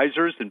to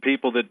advisors and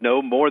people that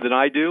know more than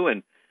I do,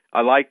 and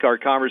I like our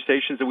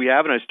conversations that we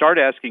have. And I start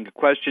asking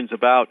questions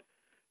about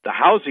the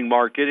housing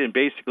market and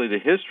basically the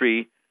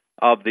history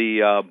of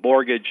the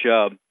mortgage,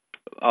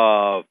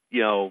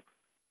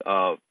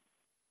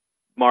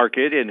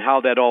 market and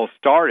how that all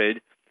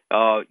started,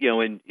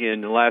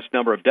 in the last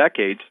number of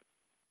decades,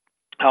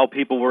 how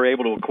people were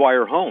able to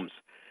acquire homes.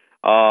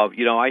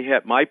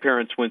 My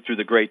parents went through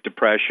the Great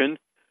Depression,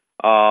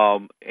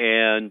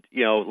 and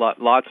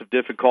lots of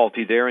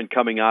difficulty there in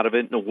coming out of it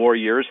in the war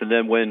years. And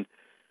then when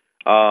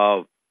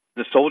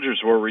the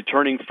soldiers were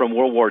returning from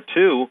World War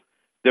II,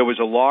 there was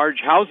a large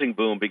housing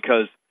boom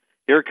because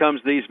here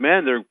comes these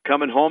men. They're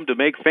coming home to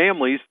make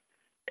families,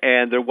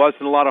 and there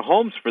wasn't a lot of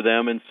homes for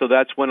them. And so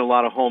that's when a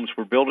lot of homes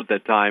were built at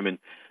that time. And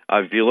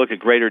if you look at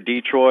greater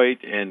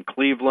Detroit and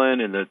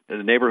Cleveland and the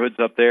neighborhoods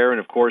up there,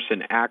 and, of course,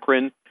 in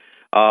Akron,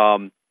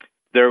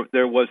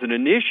 there was an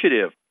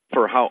initiative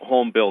for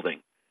home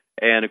building.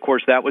 And, of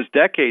course, that was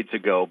decades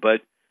ago.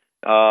 But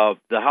the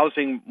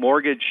housing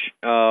mortgage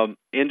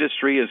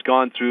industry has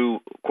gone through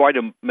quite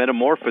a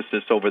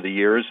metamorphosis over the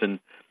years. And,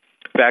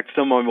 in fact,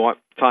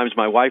 sometimes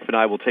my wife and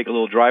I will take a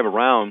little drive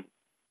around,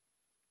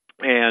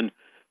 and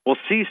we'll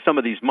see some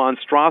of these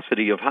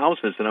monstrosity of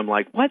houses. And I'm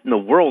like, what in the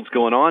world's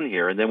going on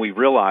here? And then we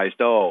realized,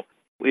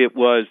 it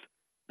was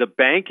the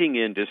banking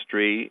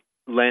industry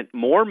lent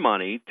more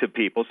money to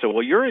people. So,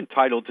 well, you're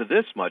entitled to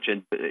this much.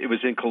 And it was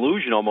in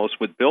collusion almost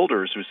with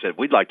builders who said,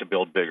 we'd like to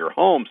build bigger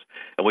homes,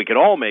 and we could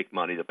all make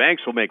money. The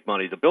banks will make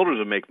money. The builders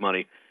will make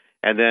money.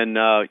 And then,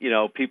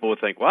 people would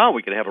think, wow,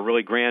 we could have a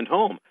really grand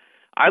home.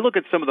 I look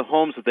at some of the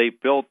homes that they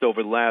built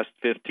over the last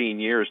 15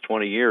 years,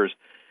 20 years.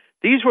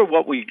 These were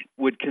what we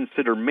would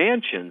consider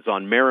mansions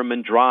on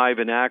Merriman Drive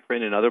in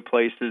Akron and other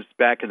places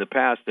back in the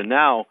past. And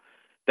now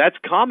that's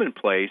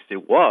commonplace.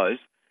 It was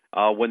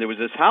when there was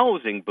this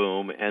housing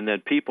boom, and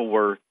then people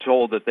were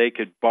told that they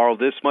could borrow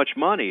this much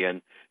money,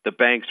 and the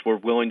banks were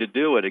willing to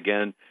do it.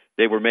 Again,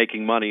 they were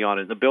making money on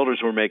it. The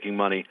builders were making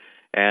money,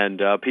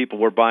 and people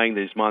were buying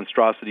these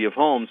monstrosity of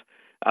homes.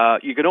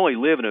 You could only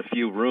live in a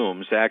few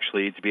rooms,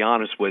 actually, to be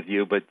honest with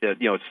you, but,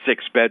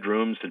 6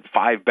 bedrooms and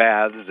 5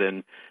 baths, and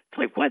it's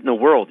like, what in the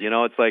world?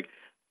 It's like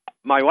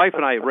my wife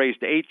and I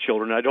raised 8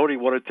 children. I don't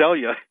even want to tell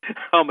you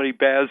how many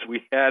baths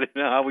we had and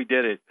how we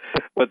did it.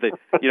 But,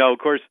 of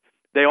course,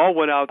 they all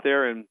went out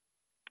there and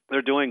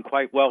they're doing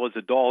quite well as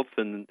adults,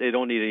 and they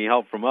don't need any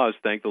help from us,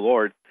 thank the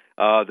Lord.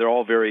 They're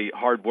all very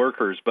hard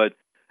workers, but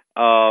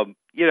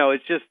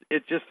it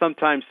just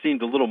sometimes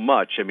seemed a little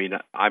much. I mean,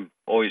 I'm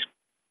always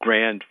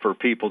grand for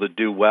people to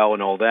do well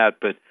and all that,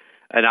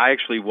 and I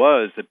actually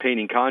was a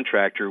painting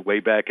contractor way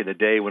back in the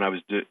day when I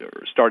was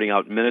starting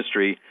out in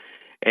ministry,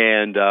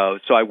 and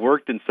so I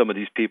worked in some of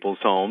these people's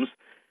homes,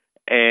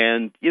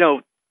 and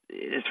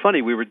it's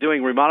funny, we were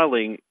doing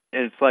remodeling,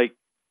 and it's like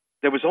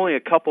there was only a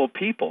couple of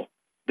people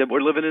that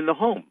were living in the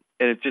home,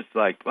 and it's just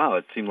like, wow,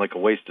 it seemed like a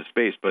waste of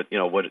space, but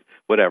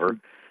whatever,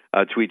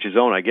 to each his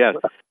own, I guess.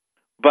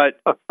 But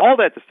all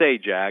that to say,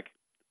 Jack,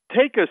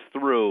 take us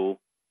through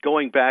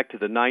going back to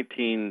the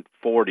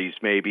 1940s,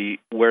 maybe,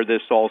 where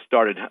this all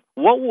started.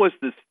 What was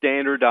the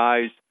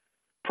standardized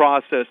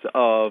process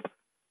of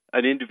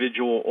an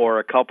individual or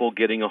a couple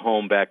getting a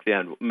home back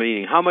then?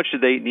 Meaning, how much did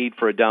they need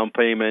for a down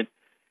payment,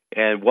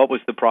 and what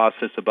was the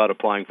process about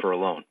applying for a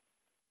loan?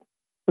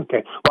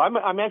 Okay. Well,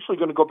 I'm actually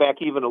going to go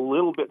back even a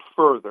little bit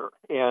further,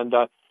 and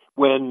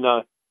when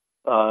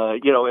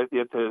at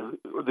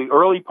the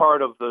early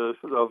part of the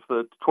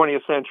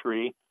 20th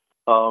century,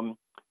 the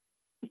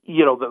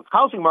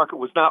housing market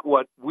was not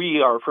what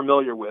we are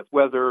familiar with,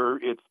 whether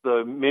it's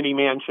the mini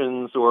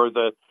mansions or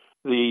the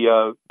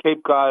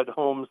Cape Cod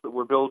homes that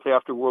were built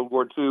after World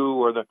War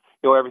II,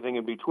 or everything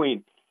in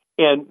between.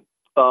 And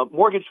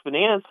mortgage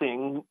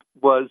financing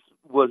was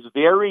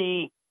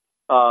very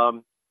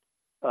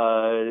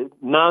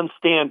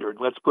non-standard,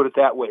 let's put it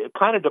that way. It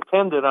kind of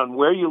depended on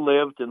where you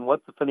lived and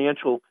what the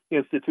financial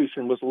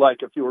institution was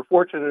like. If you were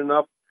fortunate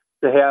enough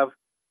to have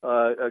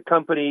a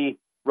company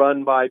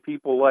run by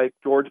people like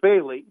George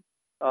Bailey,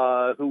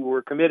 who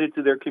were committed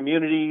to their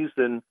communities,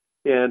 and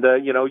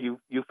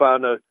you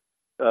found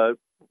a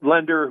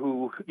lender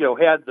who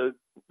had the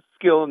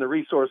skill and the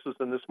resources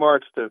and the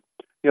smarts to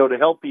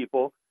help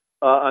people.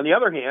 On the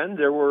other hand,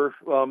 there were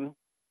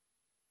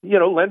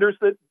lenders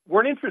that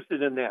weren't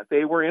interested in that.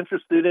 They were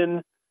interested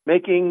in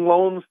making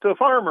loans to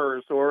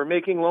farmers, or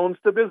making loans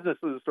to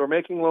businesses, or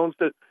making loans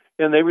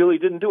and they really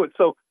didn't do it.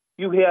 So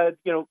you had,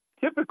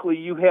 typically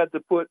you had to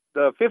put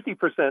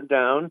 50%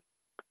 down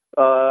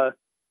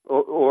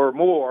or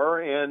more,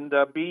 and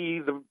be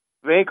the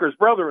banker's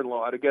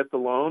brother-in-law to get the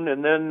loan.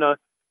 And then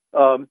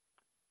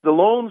the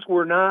loans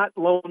were not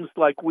loans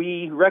like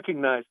we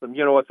recognize them, a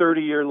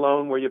 30-year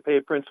loan where you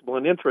pay principal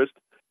and interest.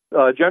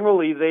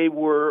 Generally, they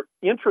were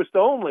interest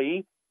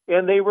only,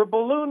 and they were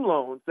balloon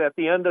loans. At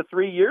the end of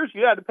 3 years,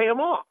 you had to pay them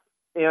off.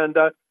 And,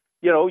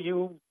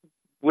 you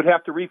would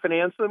have to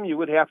refinance them. You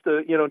would have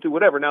to, do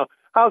whatever. Now,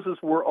 houses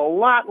were a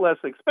lot less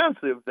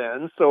expensive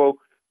then. So,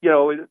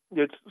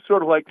 it's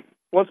sort of like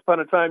once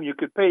upon a time you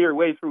could pay your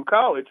way through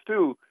college,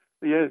 too.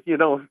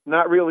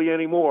 Not really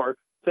anymore.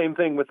 Same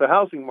thing with the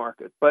housing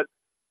market. But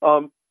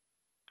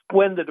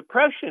when the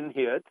Depression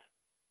hit,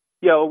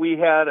 we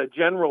had a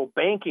general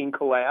banking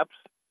collapse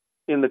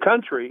in the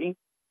country,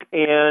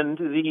 and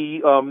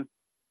the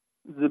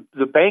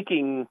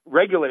banking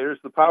regulators,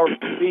 the powers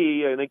that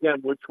be, and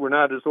again, which were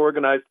not as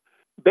organized,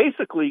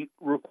 basically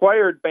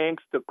required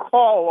banks to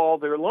call all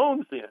their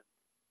loans in.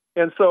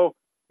 And so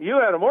you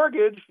had a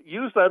mortgage,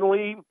 you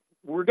suddenly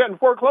were getting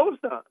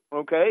foreclosed on,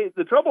 okay?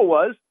 The trouble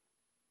was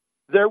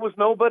there was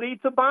nobody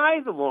to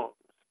buy the loans,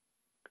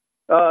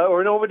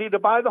 or nobody to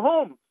buy the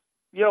homes.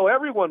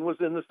 Everyone was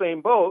in the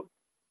same boat.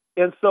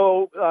 And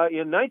so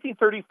in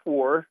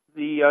 1934,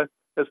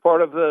 as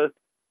part of the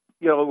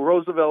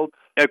Roosevelt.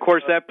 And of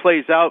course, that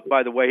plays out,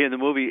 by the way, in the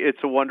movie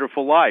 "It's a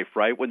Wonderful Life,"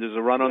 right? When there's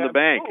a run on the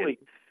bank, and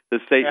the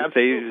state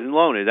savings and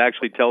loan. It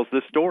actually tells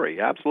this story.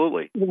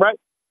 Absolutely. Right.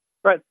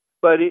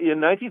 But in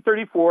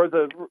 1934,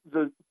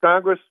 the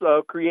Congress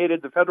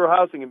created the Federal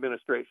Housing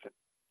Administration,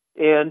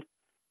 and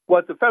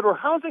what the Federal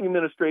Housing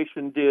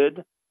Administration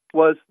did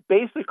was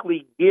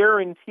basically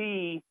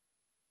guarantee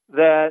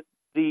that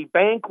the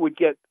bank would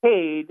get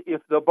paid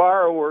if the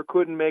borrower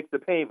couldn't make the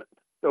payment.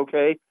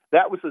 Okay,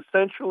 that was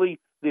essentially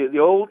the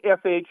old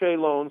FHA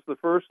loans, the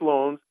first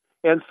loans,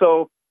 and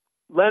so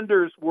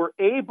lenders were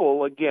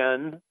able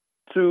again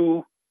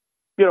to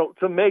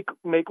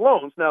make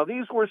loans. Now,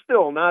 these were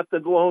still not the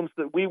loans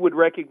that we would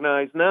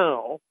recognize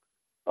now,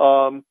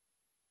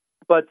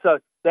 but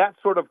that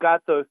sort of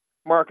got the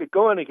market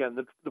going again.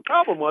 The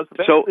problem was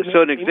so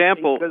an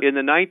example in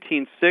the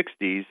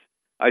 1960s,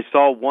 I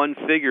saw one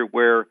figure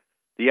where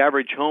the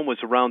average home was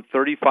around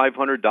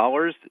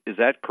 $3,500. Is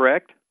that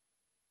correct?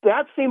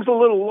 That seems a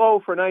little low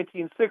for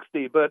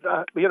 1960, but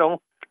I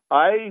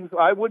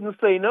wouldn't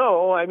say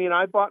no. I mean,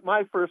 I bought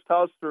my first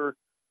house for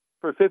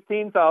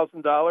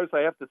 $15,000. I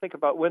have to think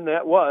about when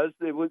that was.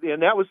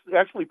 And that was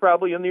actually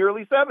probably in the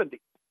early 70s.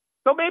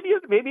 So maybe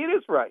it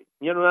is right.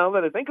 Now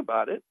that I think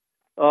about it.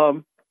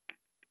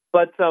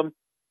 But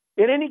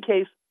in any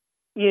case,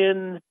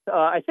 in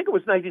I think it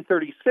was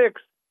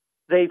 1936,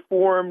 they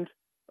formed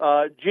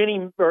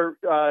Fannie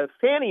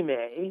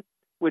Mae,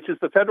 which is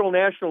the Federal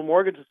National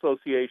Mortgage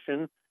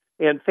Association.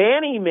 And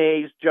Fannie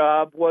Mae's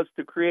job was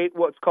to create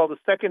what's called a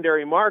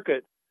secondary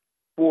market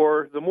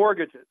for the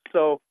mortgages.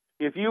 So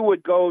if you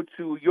would go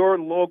to your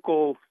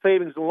local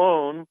savings and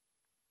loan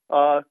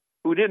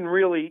who didn't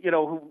really,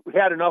 who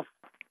had enough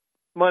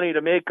money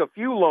to make a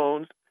few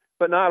loans,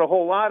 but not a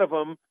whole lot of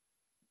them,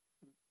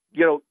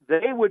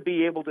 they would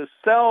be able to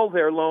sell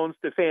their loans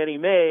to Fannie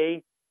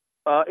Mae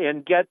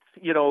and get,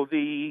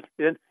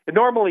 and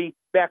normally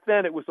back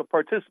then it was a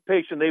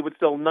participation. They would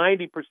sell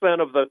 90%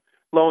 of the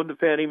loan to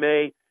Fannie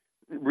Mae,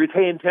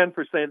 retain 10%,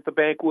 the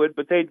bank would,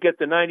 but they'd get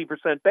the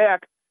 90%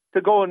 back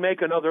to go and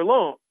make another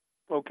loan.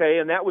 Okay,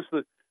 and that was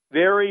the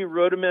very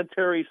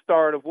rudimentary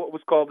start of what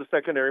was called the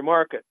secondary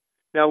market.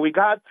 Now, we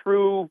got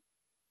through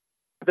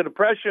the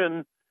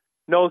Depression,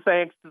 no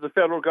thanks to the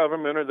federal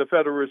government or the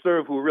Federal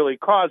Reserve, who really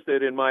caused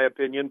it, in my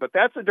opinion, but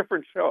that's a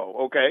different show,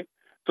 okay?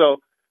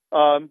 So,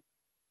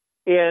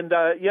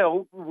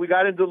 we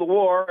got into the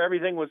war.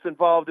 Everything was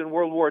involved in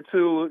World War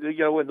II,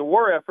 in the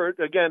war effort.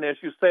 Again, as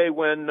you say,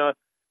 when the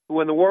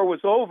war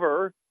was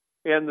over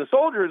and the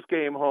soldiers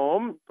came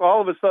home,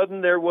 all of a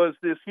sudden there was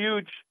this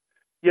huge,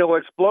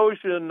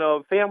 explosion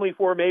of family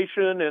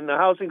formation, and the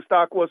housing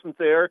stock wasn't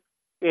there.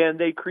 And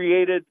they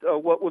created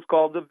what was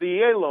called the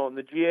VA loan,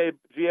 the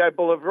GI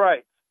Bill of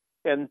Rights.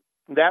 And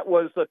that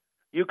was,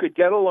 you could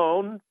get a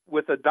loan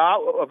with a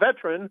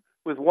veteran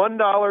with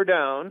 $1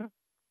 down,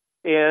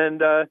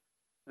 and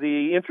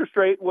the interest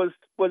rate was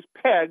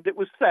pegged. It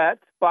was set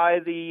by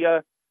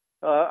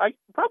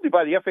probably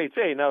by the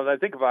FHA. Now that I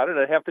think about it,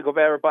 I'd have to go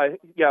back by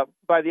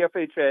the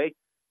FHA.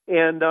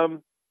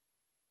 And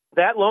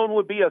that loan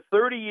would be a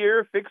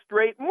 30-year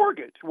fixed-rate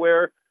mortgage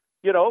where,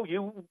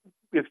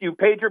 if you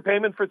paid your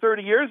payment for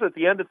 30 years, at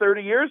the end of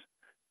 30 years,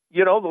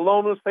 the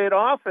loan was paid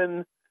off,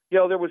 and,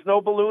 there was no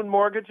balloon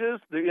mortgages.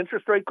 The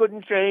interest rate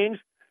couldn't change,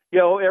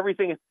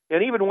 everything.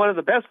 And even one of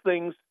the best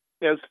things,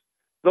 as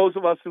those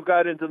of us who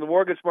got into the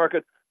mortgage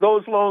market,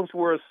 those loans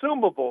were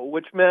assumable,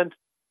 which meant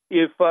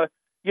if,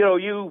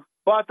 you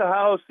bought the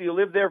house, you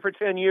lived there for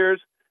 10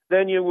 years,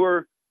 then you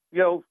were,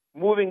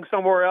 moving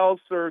somewhere else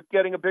or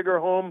getting a bigger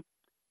home,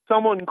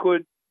 someone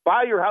could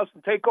buy your house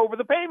and take over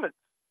the payments.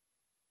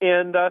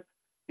 And,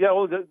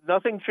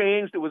 nothing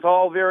changed. It was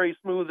all very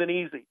smooth and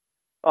easy.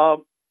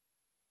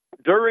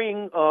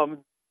 During,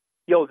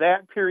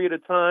 that period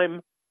of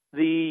time,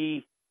 there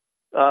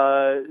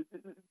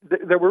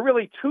were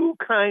really two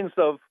kinds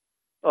of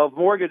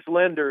mortgage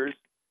lenders.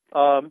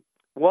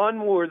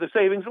 One were the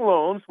savings and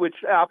loans,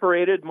 which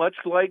operated much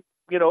like,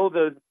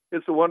 the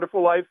It's a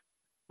Wonderful Life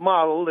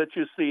model that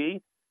you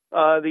see.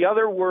 The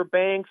other were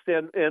banks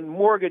and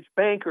mortgage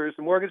bankers.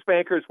 The mortgage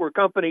bankers were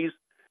companies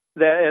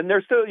that, and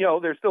there's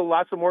still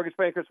lots of mortgage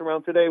bankers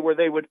around today where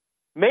they would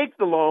make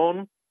the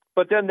loan,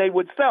 but then they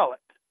would sell it.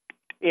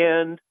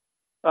 And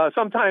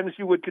sometimes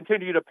you would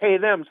continue to pay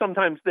them.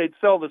 Sometimes they'd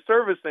sell the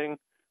servicing.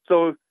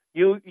 So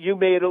you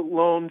made a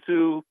loan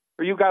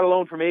or you got a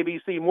loan from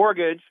ABC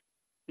Mortgage.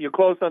 You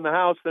closed on the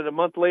house, and a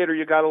month later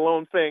you got a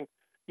loan saying,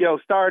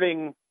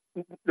 starting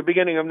the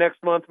beginning of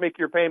next month, make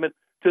your payment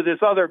to this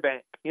other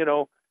bank.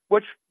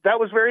 Which that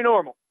was very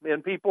normal,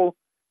 and people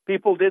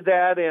did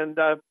that,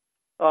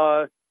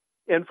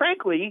 and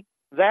frankly,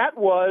 that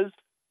was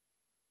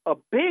a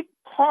big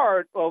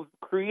part of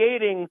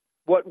creating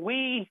what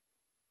we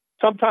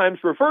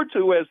sometimes refer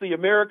to as the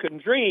American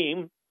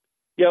dream.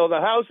 The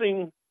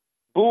housing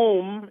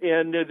boom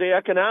and the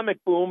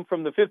economic boom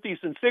from the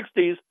 50s and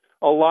 60s.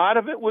 A lot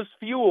of it was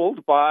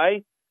fueled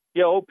by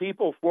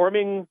people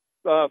forming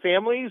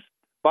families,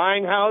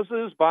 buying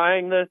houses,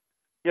 buying the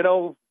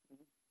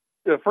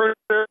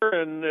furniture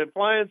and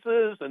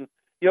appliances and,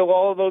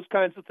 all of those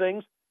kinds of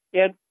things.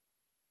 And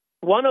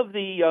one of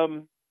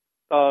the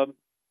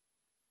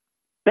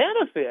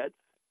benefits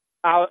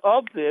out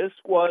of this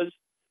was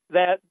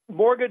that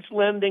mortgage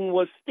lending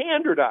was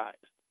standardized.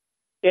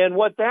 And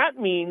what that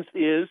means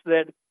is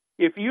that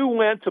if you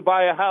went to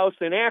buy a house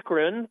in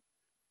Akron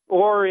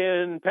or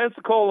in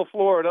Pensacola,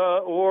 Florida,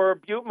 or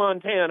Butte,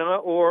 Montana,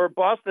 or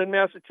Boston,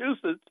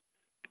 Massachusetts,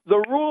 the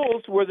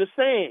rules were the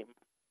same.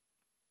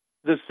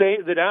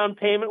 The down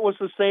payment was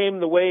the same.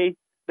 The way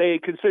they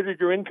considered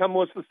your income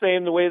was the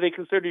same. The way they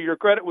considered your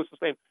credit was the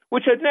same,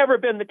 which had never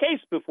been the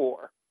case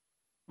before.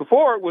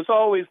 Before, it was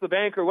always the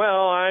banker.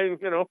 Well, I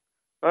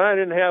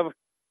didn't have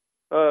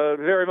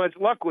very much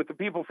luck with the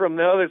people from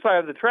the other side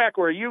of the track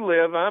where you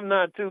live. I'm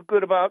not too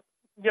good about,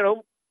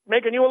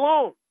 making you a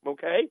loan.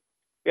 Okay,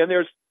 and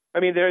there's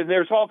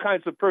all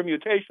kinds of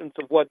permutations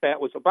of what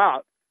that was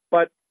about.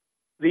 But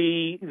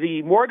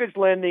the mortgage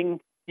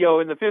lending,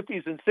 in the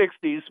 50s and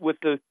 60s with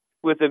the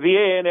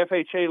VA and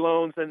FHA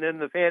loans, and then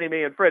the Fannie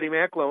Mae and Freddie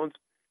Mac loans,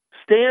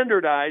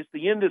 standardized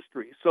the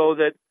industry so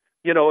that,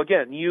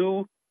 again,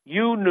 you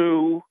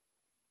knew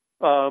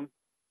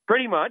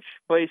pretty much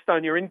based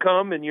on your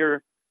income and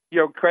your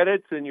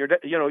credits and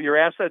your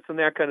assets and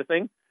that kind of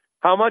thing,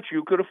 how much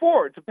you could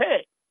afford to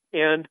pay.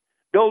 And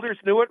builders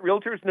knew it,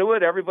 realtors knew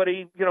it,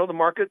 everybody, the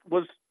market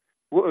was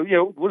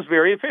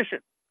very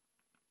efficient.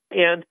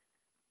 And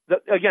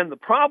the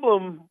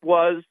problem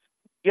was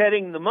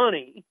getting the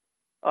money.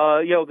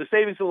 The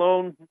savings and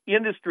loan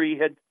industry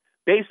had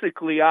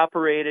basically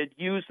operated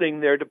using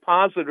their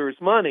depositors'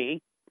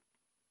 money.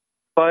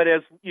 But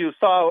as you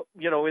saw,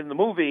 in the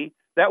movie,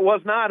 that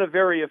was not a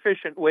very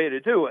efficient way to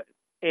do it.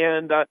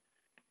 And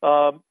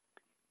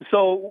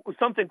so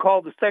something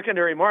called the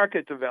secondary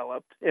market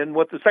developed. And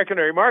what the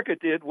secondary market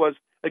did was,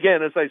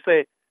 again, as I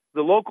say,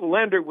 the local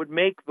lender would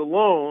make the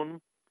loan,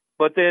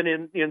 but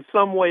then in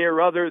some way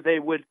or other they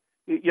would,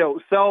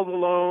 sell the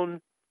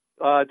loan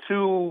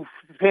to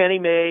Fannie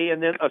Mae,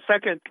 and then a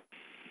second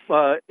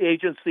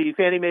agency.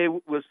 Fannie Mae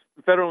was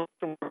the Federal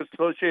Mortgage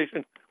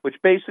Association, which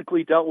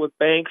basically dealt with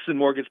banks and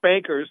mortgage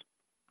bankers.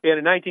 And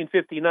in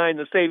 1959,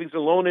 the savings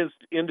and loan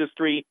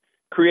industry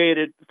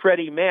created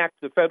Freddie Mac,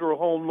 the Federal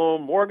Home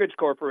Loan Mortgage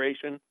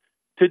Corporation,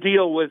 to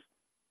deal with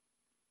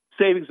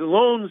savings and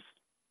loans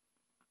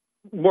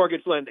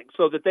mortgage lending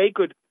so that they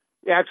could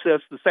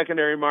access the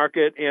secondary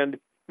market and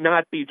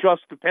not be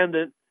just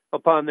dependent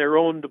upon their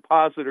own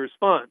depositors'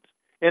 funds.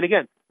 And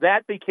again,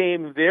 that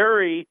became a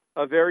very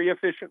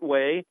efficient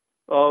way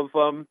of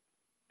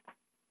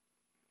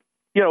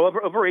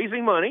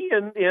raising money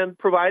and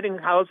providing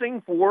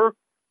housing for,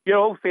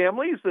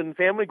 families and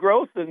family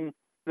growth and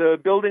the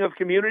building of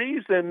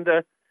communities. And,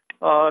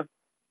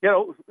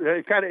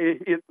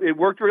 it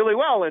worked really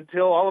well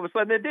until all of a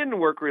sudden it didn't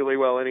work really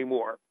well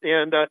anymore.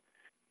 And,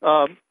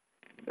 and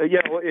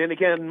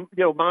again,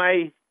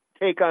 my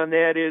take on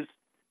that is,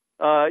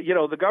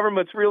 the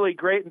government's really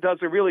great and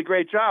does a really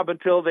great job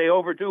until they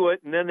overdo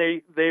it, and then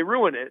they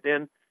ruin it.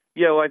 And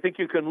I think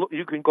you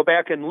can go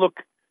back and look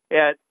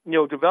at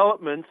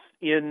developments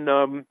in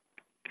the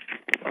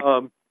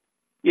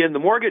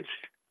mortgage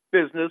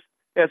business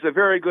as a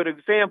very good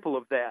example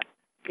of that.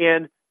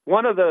 And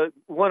one of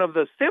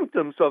the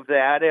symptoms of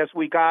that, as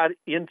we got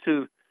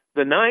into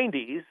the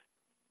 90s,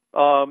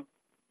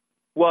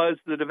 was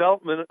the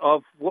development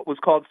of what was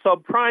called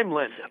subprime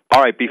lending.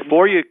 All right,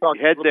 before you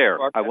head there,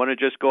 I want to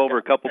just go over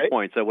a couple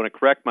points. I want to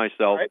correct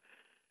myself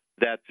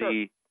that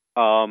the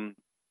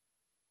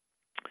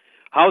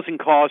housing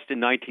cost in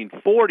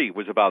 1940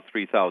 was about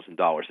 $3,000.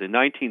 In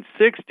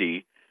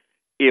 1960,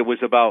 it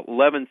was about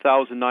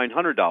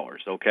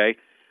 $11,900, okay?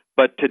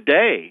 But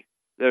today,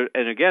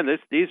 and again,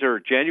 these are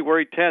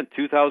January 10th,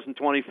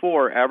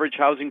 2024, average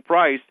housing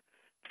price,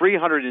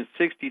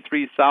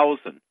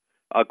 $363,000.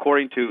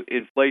 According to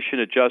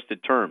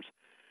inflation-adjusted terms.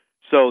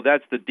 So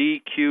that's the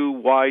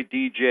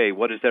DQYDJ.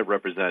 What does that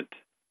represent?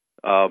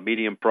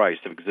 Median price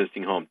of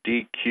existing home.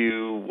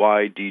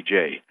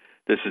 DQYDJ.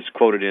 This is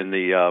quoted in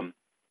the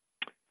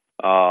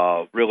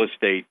real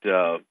estate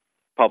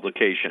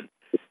publication.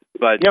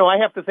 But I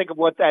have to think of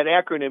what that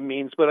acronym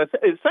means, but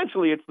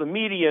essentially it's the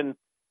median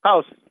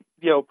house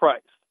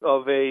price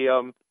of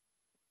a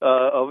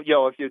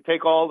if you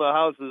take all the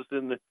houses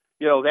in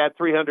that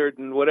 300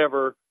 and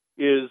whatever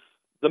is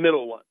the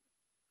middle one.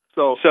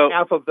 So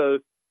half of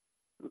the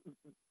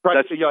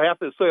price, half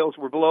the sales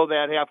were below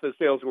that, half the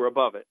sales were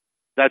above it.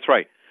 That's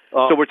right.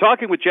 So we're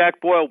talking with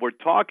Jack Boyle. We're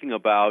talking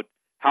about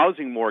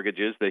housing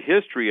mortgages, the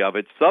history of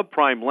it,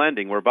 subprime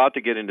lending. We're about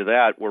to get into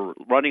that. We're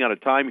running out of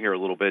time here a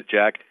little bit,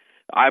 Jack.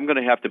 I'm going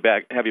to have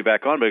you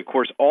back on, but of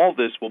course, all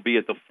this will be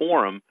at the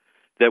forum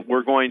that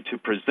we're going to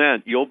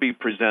present. You'll be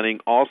presenting.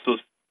 Also,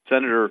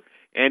 Senator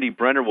Andy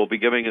Brenner will be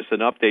giving us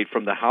an update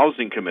from the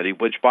Housing Committee,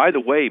 which, by the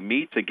way,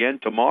 meets again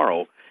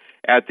tomorrow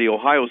at the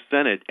Ohio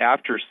Senate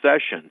after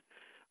session.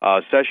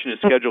 Session is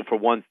scheduled for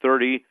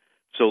 1:30,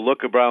 so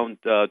look around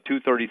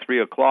 2:30, 3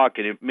 o'clock,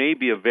 and it may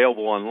be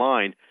available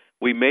online.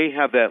 We may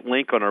have that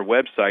link on our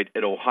website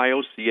at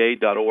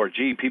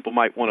ohioca.org. People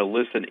might want to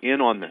listen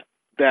in on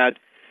that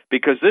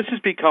because this has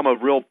become a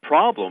real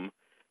problem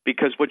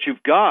because what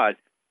you've got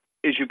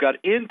is you've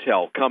got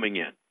Intel coming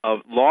in, a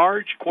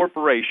large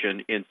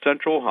corporation in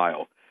Central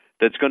Ohio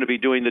that's going to be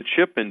doing the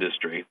chip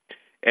industry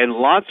and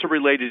lots of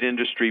related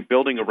industry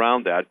building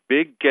around that.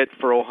 Big get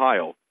for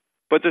Ohio.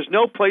 But there's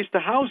no place to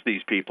house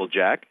these people,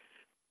 Jack.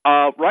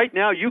 Right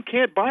now, you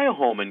can't buy a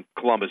home in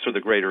Columbus or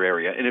the greater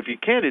area. And if you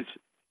can,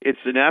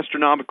 it's an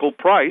astronomical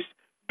price.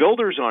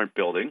 Builders aren't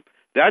building.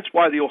 That's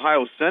why the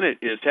Ohio Senate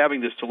is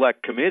having this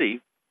select committee.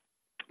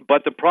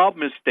 But the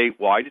problem is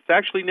statewide. It's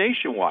actually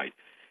nationwide.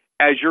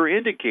 As you're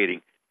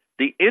indicating,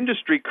 the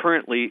industry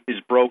currently is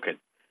broken.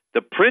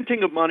 The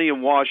printing of money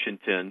in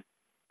Washington,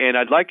 and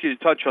I'd like you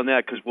to touch on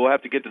that because we'll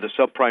have to get to the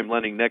subprime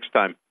lending next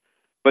time.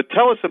 But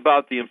tell us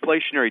about the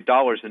inflationary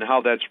dollars and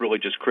how that's really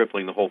just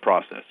crippling the whole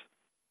process.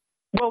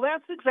 Well,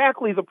 that's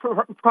exactly the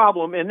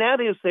problem, and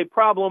that is a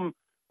problem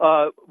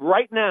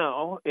right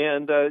now,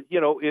 and,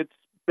 it's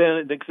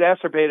been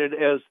exacerbated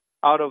as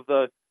out of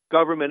the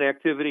government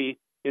activity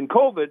in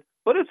COVID,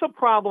 but it's a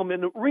problem,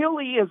 and it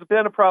really has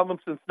been a problem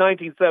since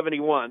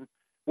 1971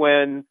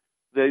 when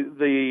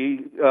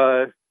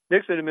the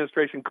Nixon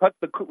administration cut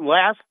the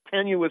last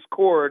tenuous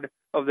cord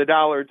of the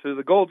dollar to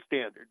the gold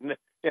standard. And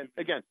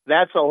again,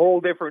 that's a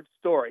whole different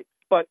story.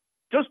 But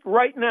just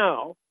right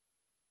now,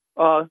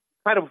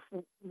 kind of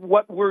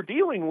what we're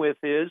dealing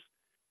with is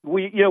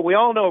we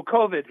all know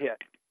COVID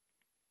hit.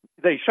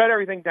 They shut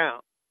everything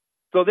down.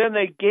 So then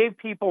they gave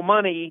people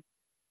money,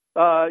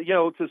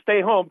 to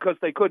stay home because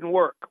they couldn't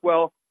work.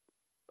 Well,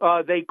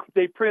 they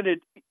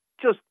printed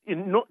just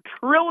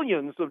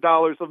trillions of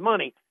dollars of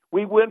money.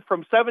 We went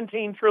from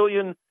 $17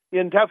 trillion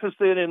in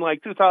deficit in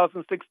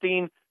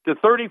 2016 to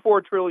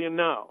 $34 trillion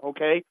now,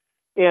 okay?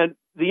 And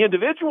the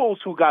individuals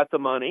who got the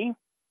money,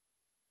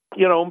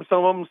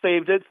 some of them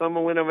saved it, some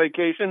went on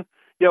vacation.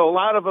 A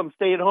lot of them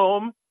stayed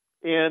home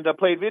and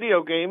played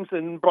video games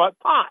and bought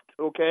pot,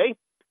 okay?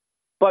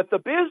 But the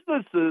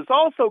businesses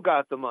also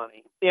got the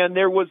money, and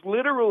there was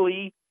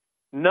literally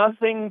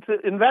nothing to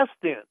invest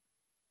in.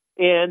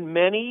 And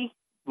many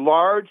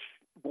large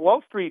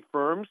Wall Street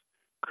firms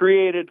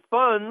created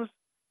funds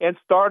and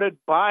started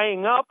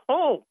buying up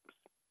homes.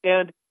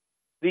 And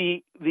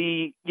the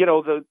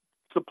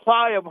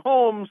supply of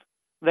homes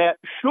that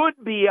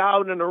should be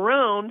out and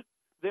around,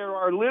 there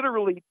are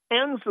literally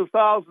tens of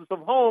thousands of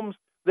homes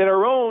that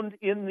are owned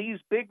in these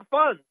big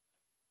funds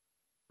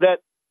that,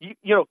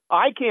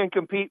 I can't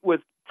compete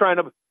with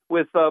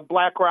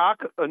BlackRock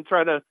and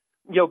trying to,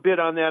 bid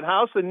on that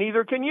house, and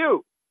neither can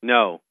you.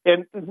 No.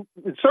 And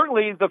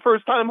certainly the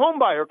first-time home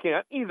buyer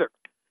can't either.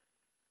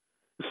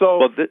 So,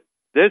 well,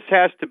 this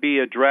has to be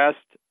addressed.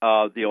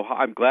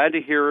 I'm glad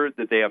to hear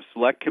that they have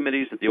select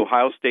committees at the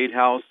Ohio State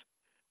House.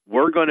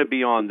 We're going to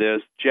be on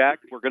this. Jack,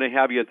 we're going to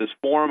have you at this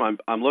forum.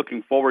 I'm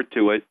looking forward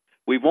to it.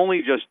 We've only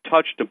just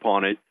touched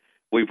upon it.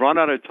 We've run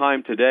out of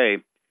time today.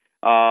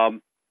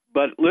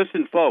 But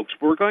listen, folks,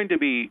 we're going to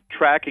be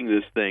tracking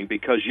this thing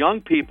because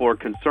young people are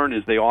concerned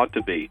as they ought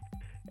to be.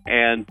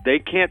 And they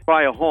can't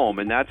buy a home,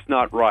 and that's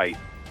not right.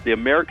 The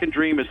American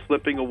dream is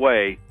slipping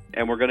away,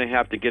 and we're going to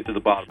have to get to the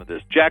bottom of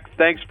this. Jack,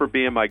 thanks for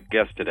being my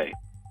guest today.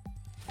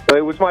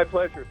 It was my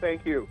pleasure.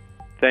 Thank you.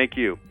 Thank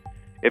you.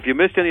 If you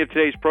missed any of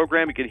today's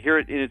program, you can hear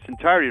it in its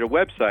entirety at our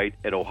website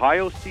at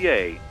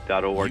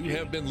ohioca.org. You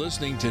have been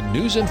listening to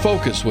News in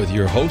Focus with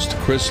your host,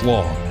 Chris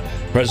Long,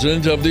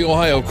 president of the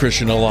Ohio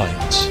Christian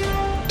Alliance.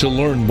 To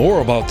learn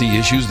more about the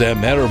issues that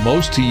matter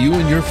most to you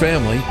and your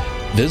family,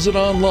 visit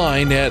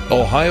online at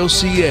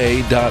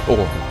ohioca.org.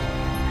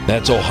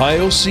 That's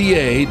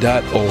ohioca.org.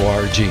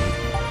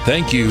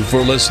 Thank you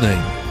for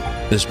listening.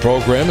 This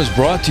program is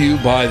brought to you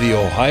by the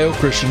Ohio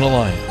Christian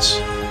Alliance.